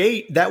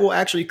that will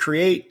actually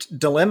create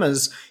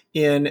dilemmas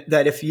in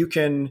that if you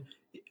can,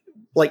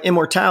 like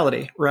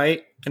immortality,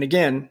 right? And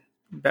again,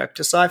 back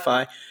to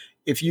sci-fi,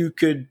 if you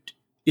could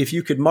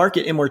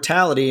market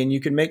immortality and you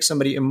could make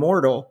somebody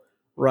immortal,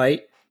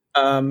 right?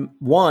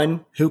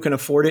 One, who can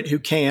afford it, who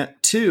can't?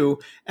 Two,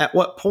 at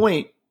what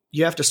point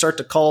you have to start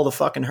to call the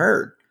fucking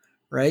herd,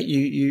 right?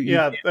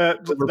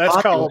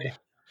 That's called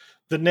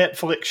the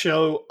Netflix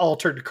show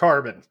Altered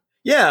Carbon.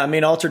 Yeah, I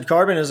mean, Altered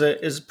Carbon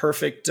is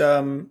perfect.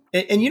 And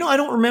I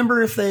don't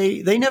remember if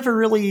they never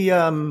really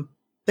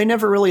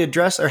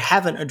address or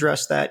haven't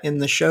addressed that in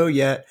the show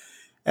yet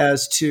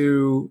as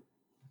to,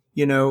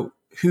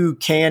 who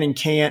can and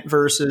can't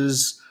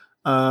versus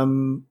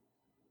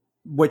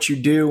what you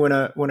do when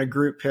a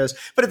group has.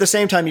 But at the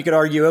same time, you could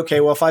argue,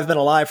 okay, well, if I've been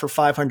alive for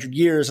 500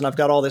 years and I've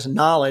got all this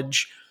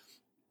knowledge,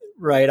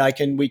 right,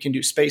 we can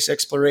do space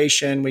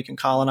exploration, we can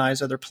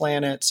colonize other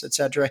planets,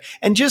 etc.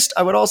 And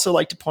I would also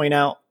like to point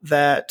out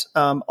that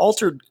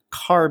Altered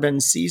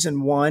Carbon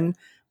season 1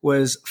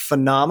 was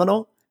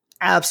phenomenal,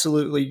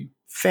 absolutely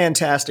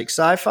fantastic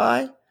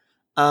sci-fi.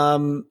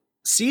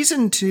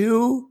 Season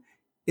 2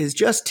 is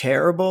just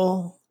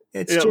terrible.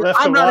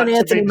 I'm not an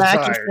Anthony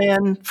Mackie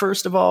fan.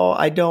 First of all,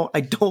 I don't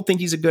think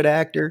he's a good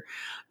actor.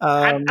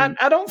 I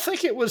don't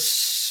think it was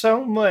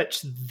so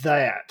much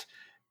that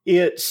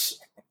it's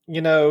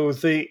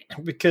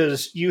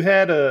because you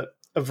had a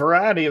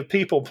variety of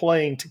people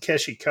playing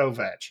Takeshi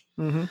Kovacs,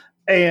 mm-hmm.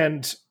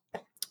 and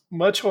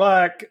much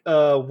like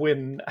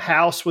when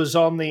House was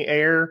on the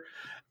air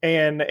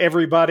and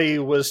everybody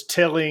was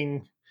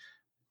telling.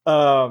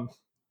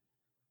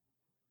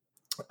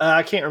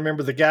 I can't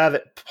remember the guy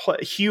that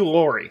Hugh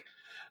Laurie.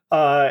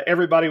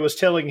 Everybody was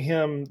telling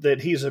him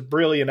that he's a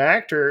brilliant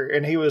actor,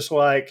 and he was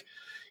like,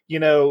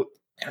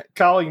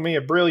 calling me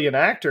a brilliant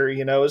actor.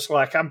 It's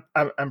like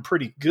I'm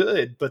pretty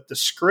good, but the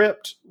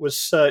script was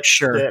such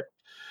that,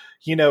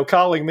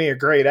 calling me a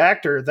great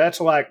actor, that's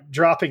like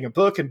dropping a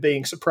book and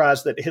being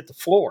surprised that it hit the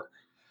floor.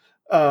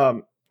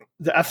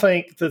 I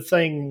think the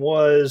thing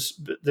was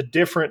the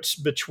difference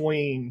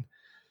between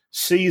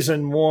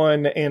season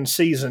 1 and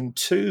season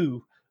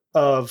 2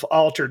 of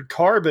Altered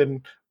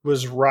Carbon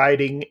was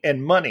writing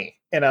and money.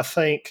 And I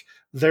think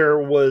there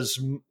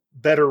was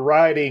better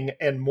writing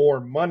and more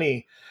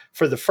money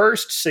for the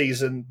first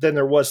season than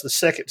there was the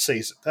second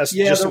season. That's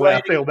just the way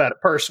I feel about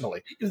it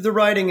personally. The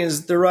writing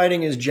is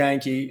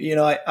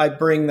janky. I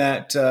bring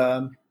that,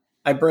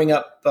 I bring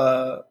up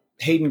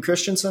Hayden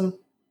Christensen,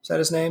 is that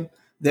his name?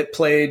 That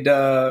played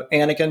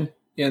Anakin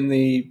in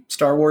the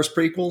Star Wars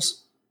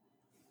prequels.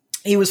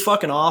 He was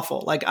fucking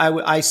awful. Like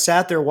I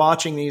sat there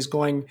watching these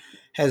going,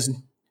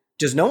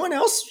 does no one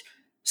else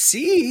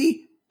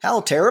see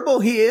how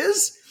terrible he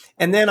is?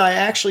 And then I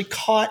actually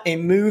caught a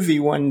movie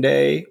one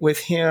day with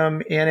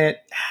him in it.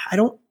 I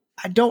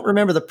don't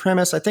remember the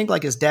premise. I think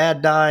like his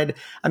dad died.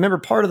 I remember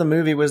part of the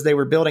movie was they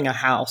were building a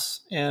house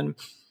and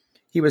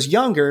he was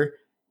younger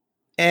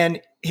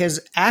and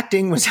his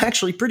acting was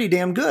actually pretty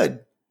damn good.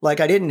 Like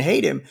I didn't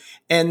hate him.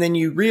 And then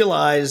you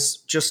realize,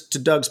 just to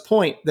Doug's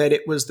point, that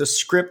it was the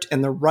script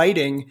and the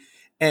writing,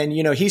 and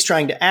he's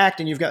trying to act,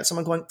 and you've got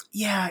someone going,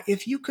 yeah,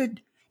 if you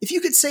could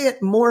say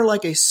it more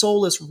like a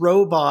soulless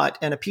robot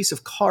and a piece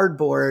of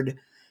cardboard,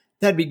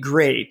 that'd be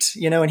great.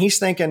 And he's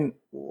thinking,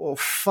 well,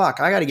 fuck,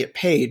 I got to get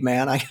paid,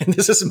 man.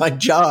 This is my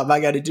job. I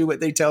got to do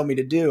what they tell me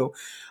to do.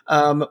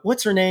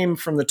 What's her name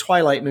from the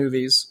Twilight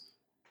movies?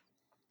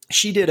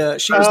 She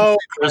was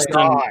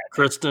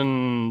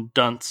Kristen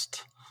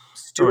Dunst.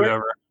 Stewart? Or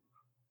whatever.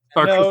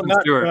 Or No, Kristen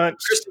not Stewart. Dunst.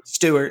 Kristen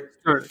Stewart.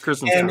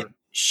 Kristen And Stewart.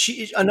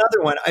 she,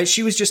 another one,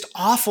 she was just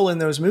awful in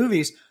those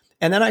movies.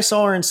 And then I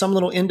saw her in some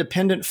little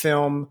independent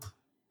film.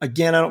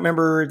 Again, I don't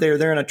remember.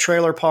 They're in a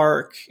trailer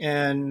park,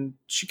 and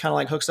she kind of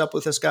like hooks up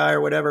with this guy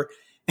or whatever.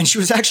 And she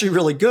was actually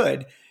really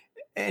good.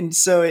 And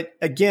so it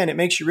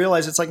makes you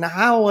realize, it's like, now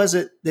how was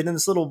it that in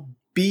this little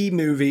B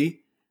movie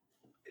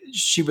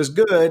she was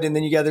good, and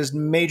then you got this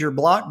major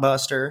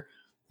blockbuster,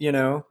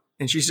 and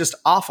she's just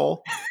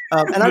awful.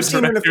 And I've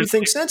seen her in a few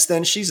things since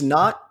then. She's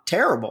not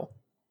terrible.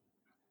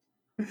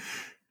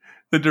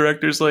 The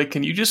director's like,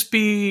 can you just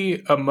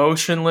be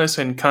emotionless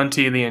and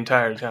cunty the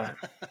entire time?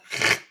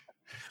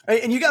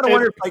 And you got to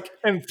wonder if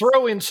and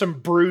throw in some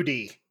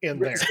broody in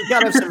there. You got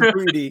to have some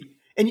broody.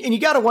 And you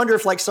got to wonder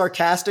if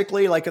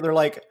sarcastically, they're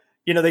like,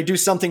 they do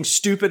something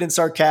stupid and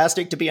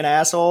sarcastic to be an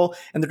asshole.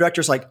 And the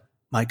director's like,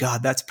 my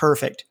God, that's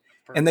perfect.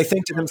 And they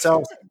think to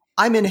themselves,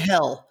 I'm in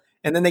hell.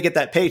 And then they get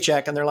that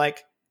paycheck and they're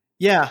like,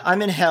 yeah,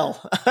 I'm in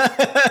hell.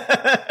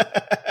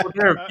 Well,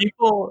 there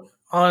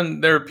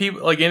are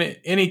people like in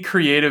any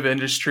creative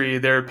industry,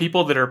 there are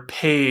people that are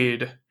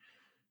paid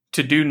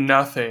to do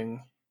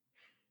nothing,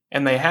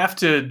 and they have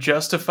to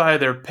justify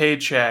their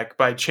paycheck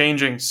by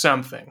changing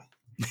something.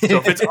 So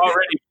if it's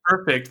already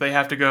perfect, they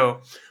have to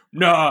go,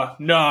 nah,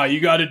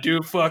 you got to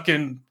do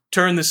fucking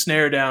turn the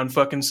snare down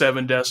fucking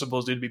 7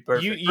 decibels to be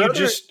perfect.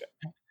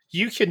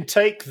 You can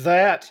take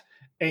that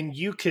and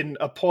you can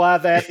apply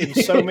that in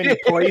so many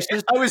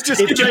places. I was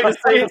just going to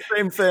say the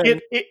same thing.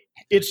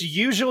 It's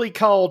usually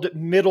called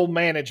middle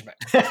management.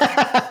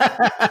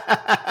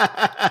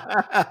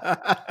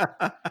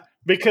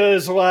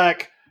 Because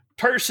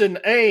person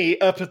A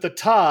up at the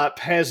top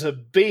has a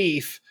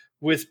beef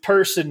with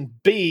person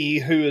B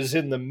who is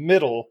in the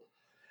middle.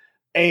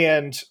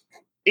 And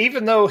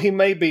even though he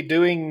may be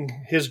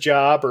doing his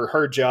job or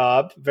her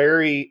job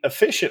very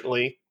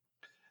efficiently,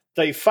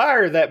 they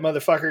fire that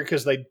motherfucker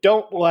because they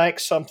don't like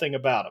something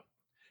about him.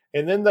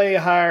 And then they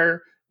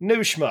hire new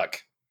schmuck.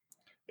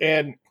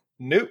 And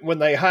when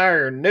they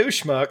hire new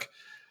schmuck,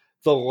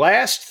 the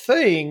last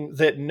thing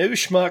that new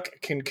schmuck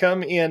can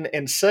come in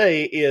and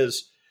say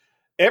is,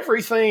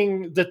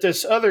 everything that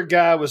this other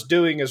guy was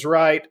doing is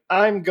right.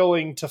 I'm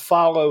going to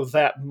follow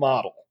that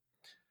model.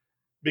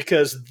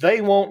 Because they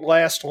won't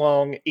last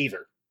long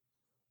either.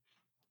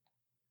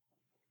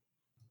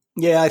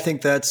 Yeah, I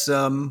think that's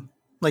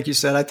like you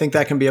said. I think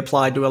that can be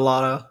applied to a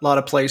lot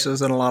of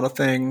places and a lot of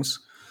things.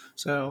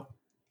 So,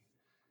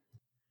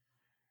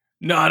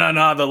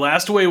 no. The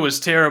Last Way was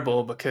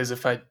terrible because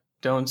if I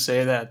don't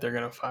say that, they're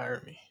gonna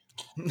fire me.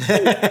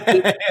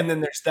 And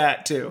then there's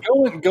that too.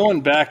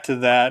 Going back to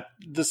that,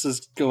 this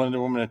is going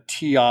to. I'm going to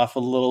tee off a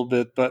little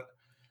bit, but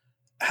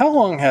how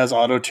long has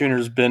auto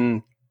tuners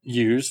been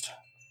used?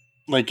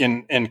 Like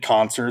in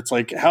concerts,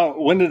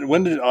 when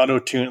did auto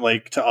tune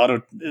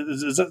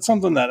is that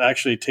something that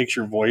actually takes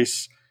your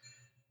voice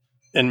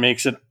and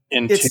makes it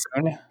in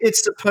tune?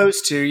 It's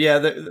supposed to, yeah.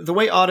 The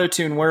way auto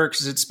tune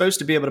works is it's supposed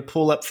to be able to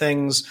pull up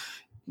things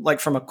like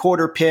from a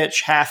quarter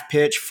pitch, half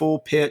pitch, full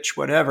pitch,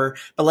 whatever.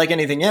 But like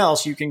anything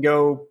else, you can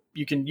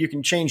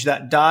change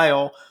that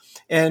dial.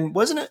 And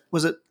was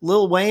it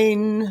Lil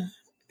Wayne?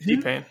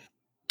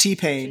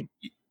 T-Pain,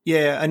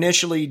 yeah,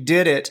 initially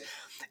did it,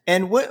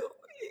 and what.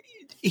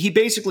 He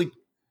basically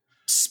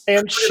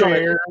and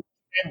Cher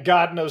and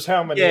God knows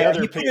how many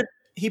other people.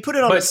 He put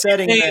it on a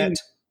setting that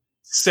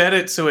set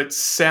it so it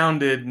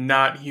sounded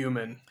not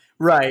human.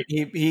 Right.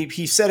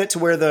 He set it to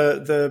where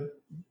the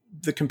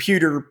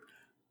computer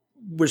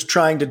was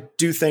trying to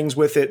do things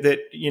with it that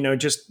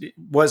just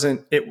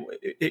wasn't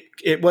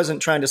it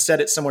wasn't trying to set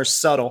it somewhere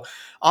subtle.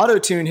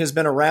 Auto-tune has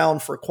been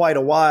around for quite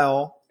a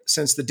while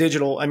since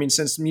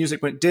since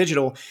music went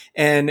digital,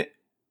 and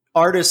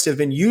artists have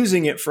been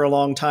using it for a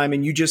long time,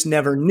 and you just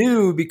never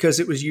knew because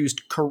it was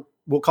used,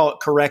 we'll call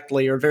it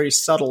correctly or very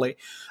subtly.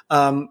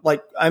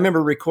 Like I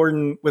remember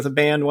recording with a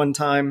band one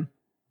time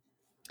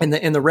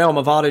in the realm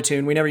of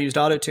autotune. We never used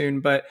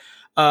autotune, but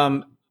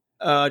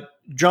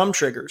drum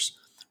triggers,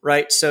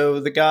 right?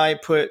 So the guy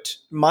put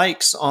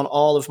mics on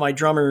all of my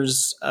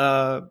drummers'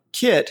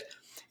 kit,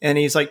 and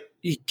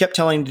he kept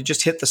telling him to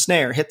just hit the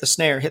snare, hit the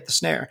snare, hit the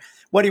snare.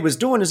 What he was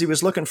doing is he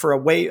was looking for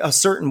a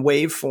certain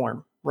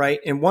waveform.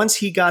 Right. And once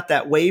he got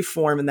that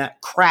waveform and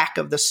that crack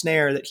of the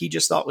snare that he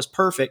just thought was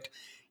perfect,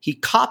 he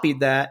copied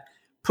that,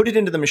 put it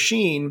into the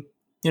machine,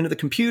 into the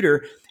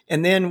computer,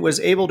 and then was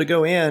able to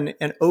go in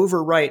and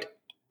overwrite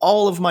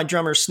all of my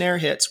drummer's snare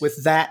hits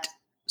with that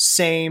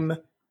same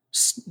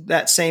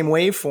that same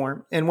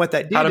waveform. And what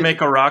that did, how to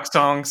make a rock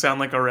song sound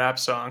like a rap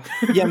song.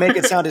 yeah, make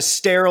it sound as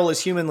sterile as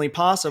humanly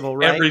possible,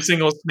 right? Every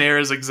single snare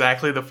is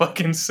exactly the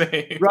fucking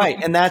same. Right.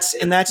 And that's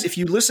if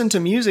you listen to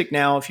music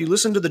now, if you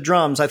listen to the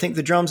drums, I think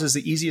the drums is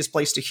the easiest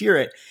place to hear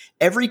it.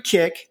 Every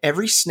kick,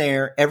 every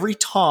snare, every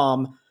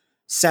tom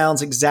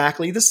sounds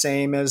exactly the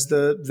same as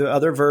the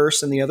other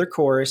verse and the other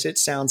chorus. It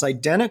sounds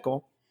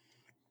identical.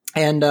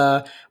 And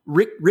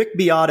Rick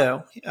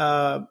Beato,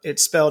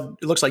 it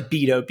looks like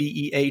Beato,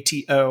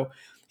 Beato.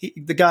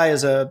 The guy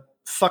is a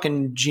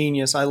fucking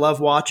genius. I love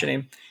watching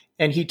him.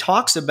 And he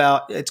talks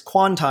about it's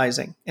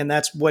quantizing, and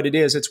that's what it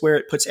is. It's where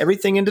it puts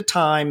everything into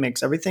time,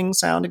 makes everything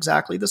sound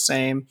exactly the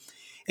same.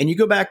 And you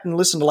go back and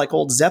listen to like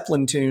old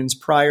Zeppelin tunes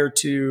prior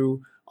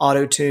to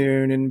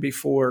auto-tune and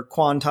before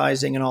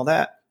quantizing and all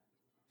that.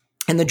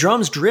 And the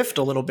drums drift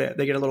a little bit.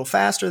 They get a little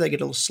faster, they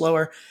get a little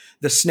slower.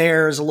 The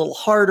snare is a little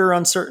harder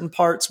on certain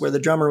parts where the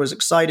drummer was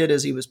excited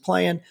as he was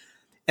playing.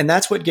 And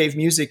that's what gave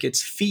music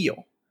its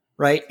feel,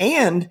 right?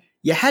 And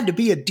you had to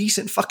be a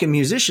decent fucking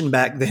musician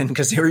back then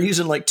because they were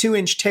using like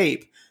 2-inch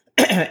tape.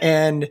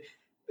 And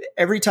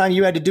every time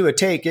you had to do a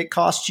take, it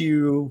cost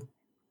you,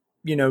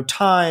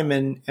 time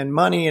and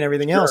money and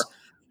everything else.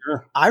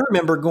 Sure. I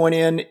remember going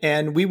in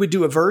and we would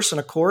do a verse and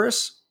a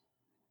chorus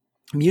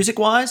music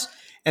wise.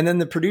 And then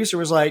the producer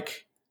was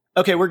like,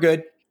 okay, we're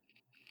good.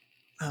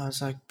 I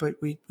was like, but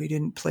we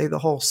didn't play the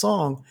whole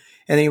song.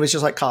 And then he was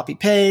just like, copy,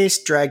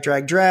 paste, drag,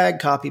 drag, drag,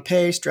 copy,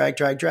 paste, drag,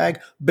 drag,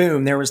 drag.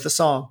 Boom, there was the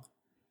song.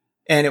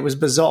 And it was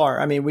bizarre.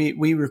 I mean,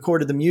 we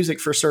recorded the music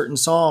for certain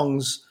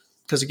songs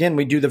because, again,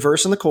 we do the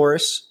verse and the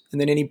chorus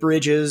and then any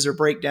bridges or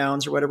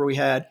breakdowns or whatever we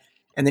had.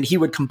 And then he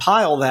would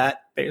compile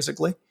that,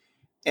 basically.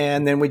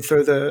 And then we'd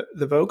throw the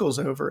vocals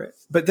over it.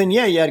 But then,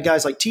 yeah, you had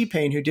guys like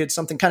T-Pain who did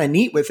something kind of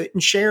neat with it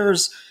and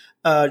shares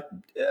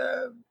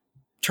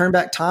Turn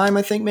Back Time,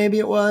 I think maybe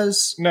it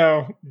was.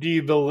 No. Do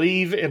you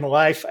believe in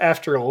life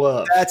after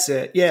love? That's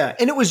it. Yeah.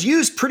 And it was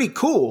used pretty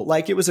cool.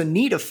 Like it was a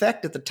neat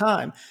effect at the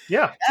time.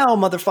 Yeah. Now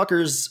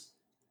motherfuckers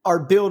are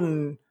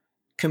building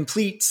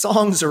complete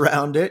songs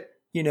around it,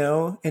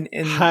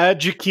 and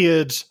hide your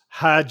kids,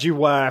 hide your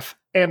wife,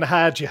 and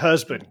hide your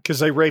husband because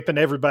they're raping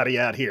everybody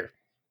out here.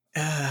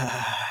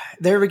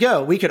 There we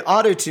go. We could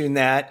auto-tune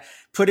that,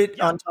 put it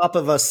on top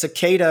of a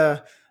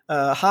cicada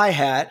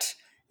hi-hat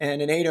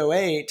and an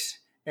 808,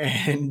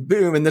 and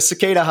boom. And the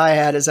cicada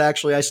hi-hat is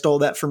actually, I stole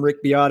that from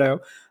Rick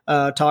Beato,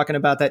 talking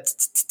about that,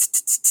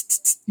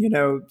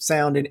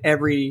 sound in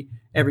every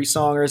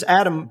song. Or as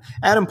Adam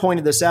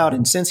pointed this out,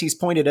 and since he's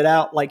pointed it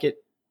out, like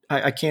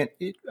I can't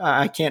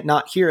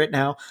not hear it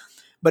now.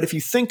 But if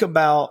you think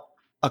about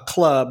a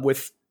club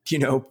with,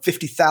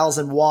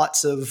 50,000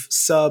 watts of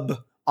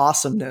sub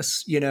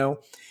awesomeness,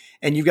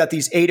 and you've got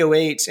these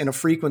 808s and a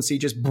frequency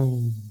just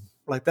boom,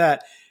 like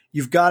that,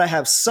 you've got to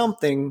have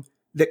something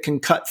that can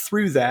cut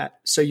through that.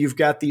 So you've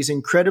got these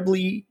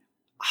incredibly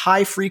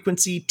high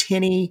frequency,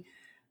 tinny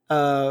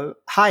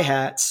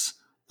hi-hats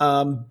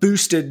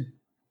boosted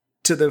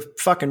to the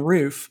fucking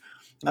roof.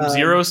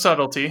 Zero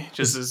subtlety,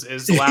 just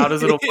as loud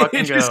as it'll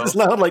fucking go. Just as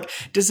loud, like,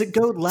 does it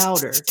go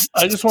louder?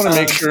 I just want to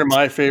make sure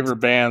my favorite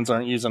bands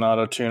aren't using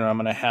auto-tune, or I'm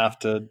going to have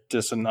to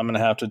I'm going to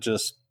have to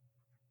just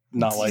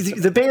not like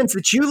the bands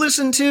that you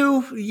listen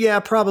to. Yeah,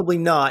 probably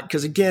not.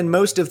 Because again,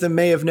 most of them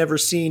may have never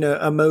seen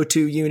a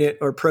Motu unit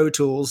or Pro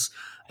Tools.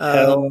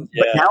 Yeah. But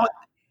now,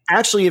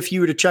 actually, if you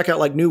were to check out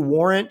like New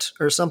Warrant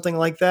or something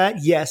like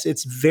that, yes,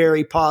 it's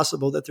very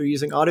possible that they're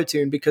using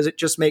auto-tune because it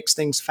just makes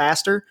things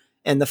faster.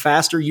 And the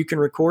faster you can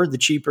record, the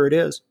cheaper it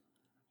is.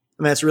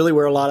 I mean, that's really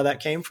where a lot of that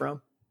came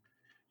from.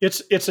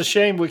 It's a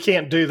shame we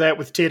can't do that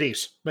with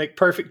titties. Make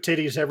perfect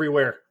titties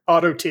everywhere.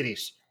 Auto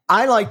titties.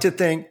 I like to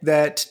think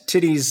that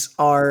titties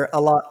are a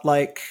lot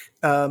like,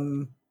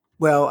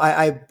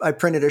 I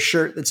printed a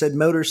shirt that said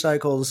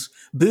motorcycles.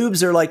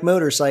 Boobs are like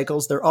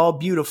motorcycles. They're all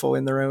beautiful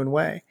in their own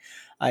way.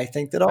 I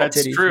think that all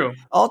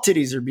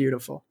titties are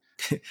beautiful.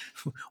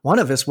 One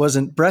of us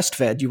wasn't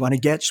breastfed. You want to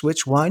guess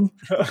which one?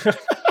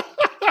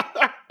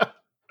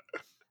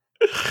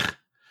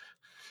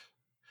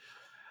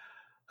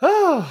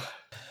 Oh,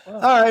 all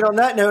right. On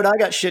that note, I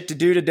got shit to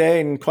do today.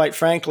 And quite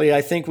frankly,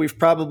 I think we've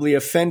probably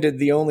offended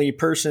the only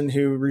person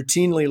who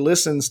routinely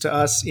listens to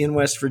us in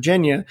West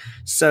Virginia.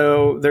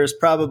 So there's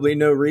probably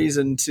no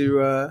reason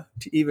to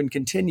even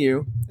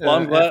continue. Well,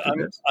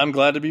 I'm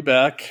glad to be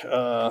back.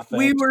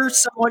 We were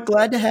somewhat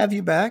glad to have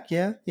you back.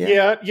 Yeah.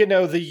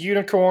 The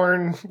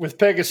unicorn with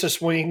Pegasus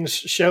wings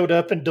showed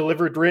up and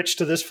delivered Rich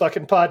to this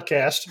fucking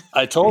podcast.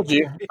 I told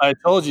you.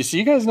 So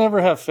you guys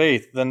never have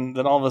faith. Then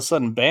all of a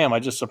sudden, bam! I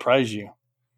just surprise you.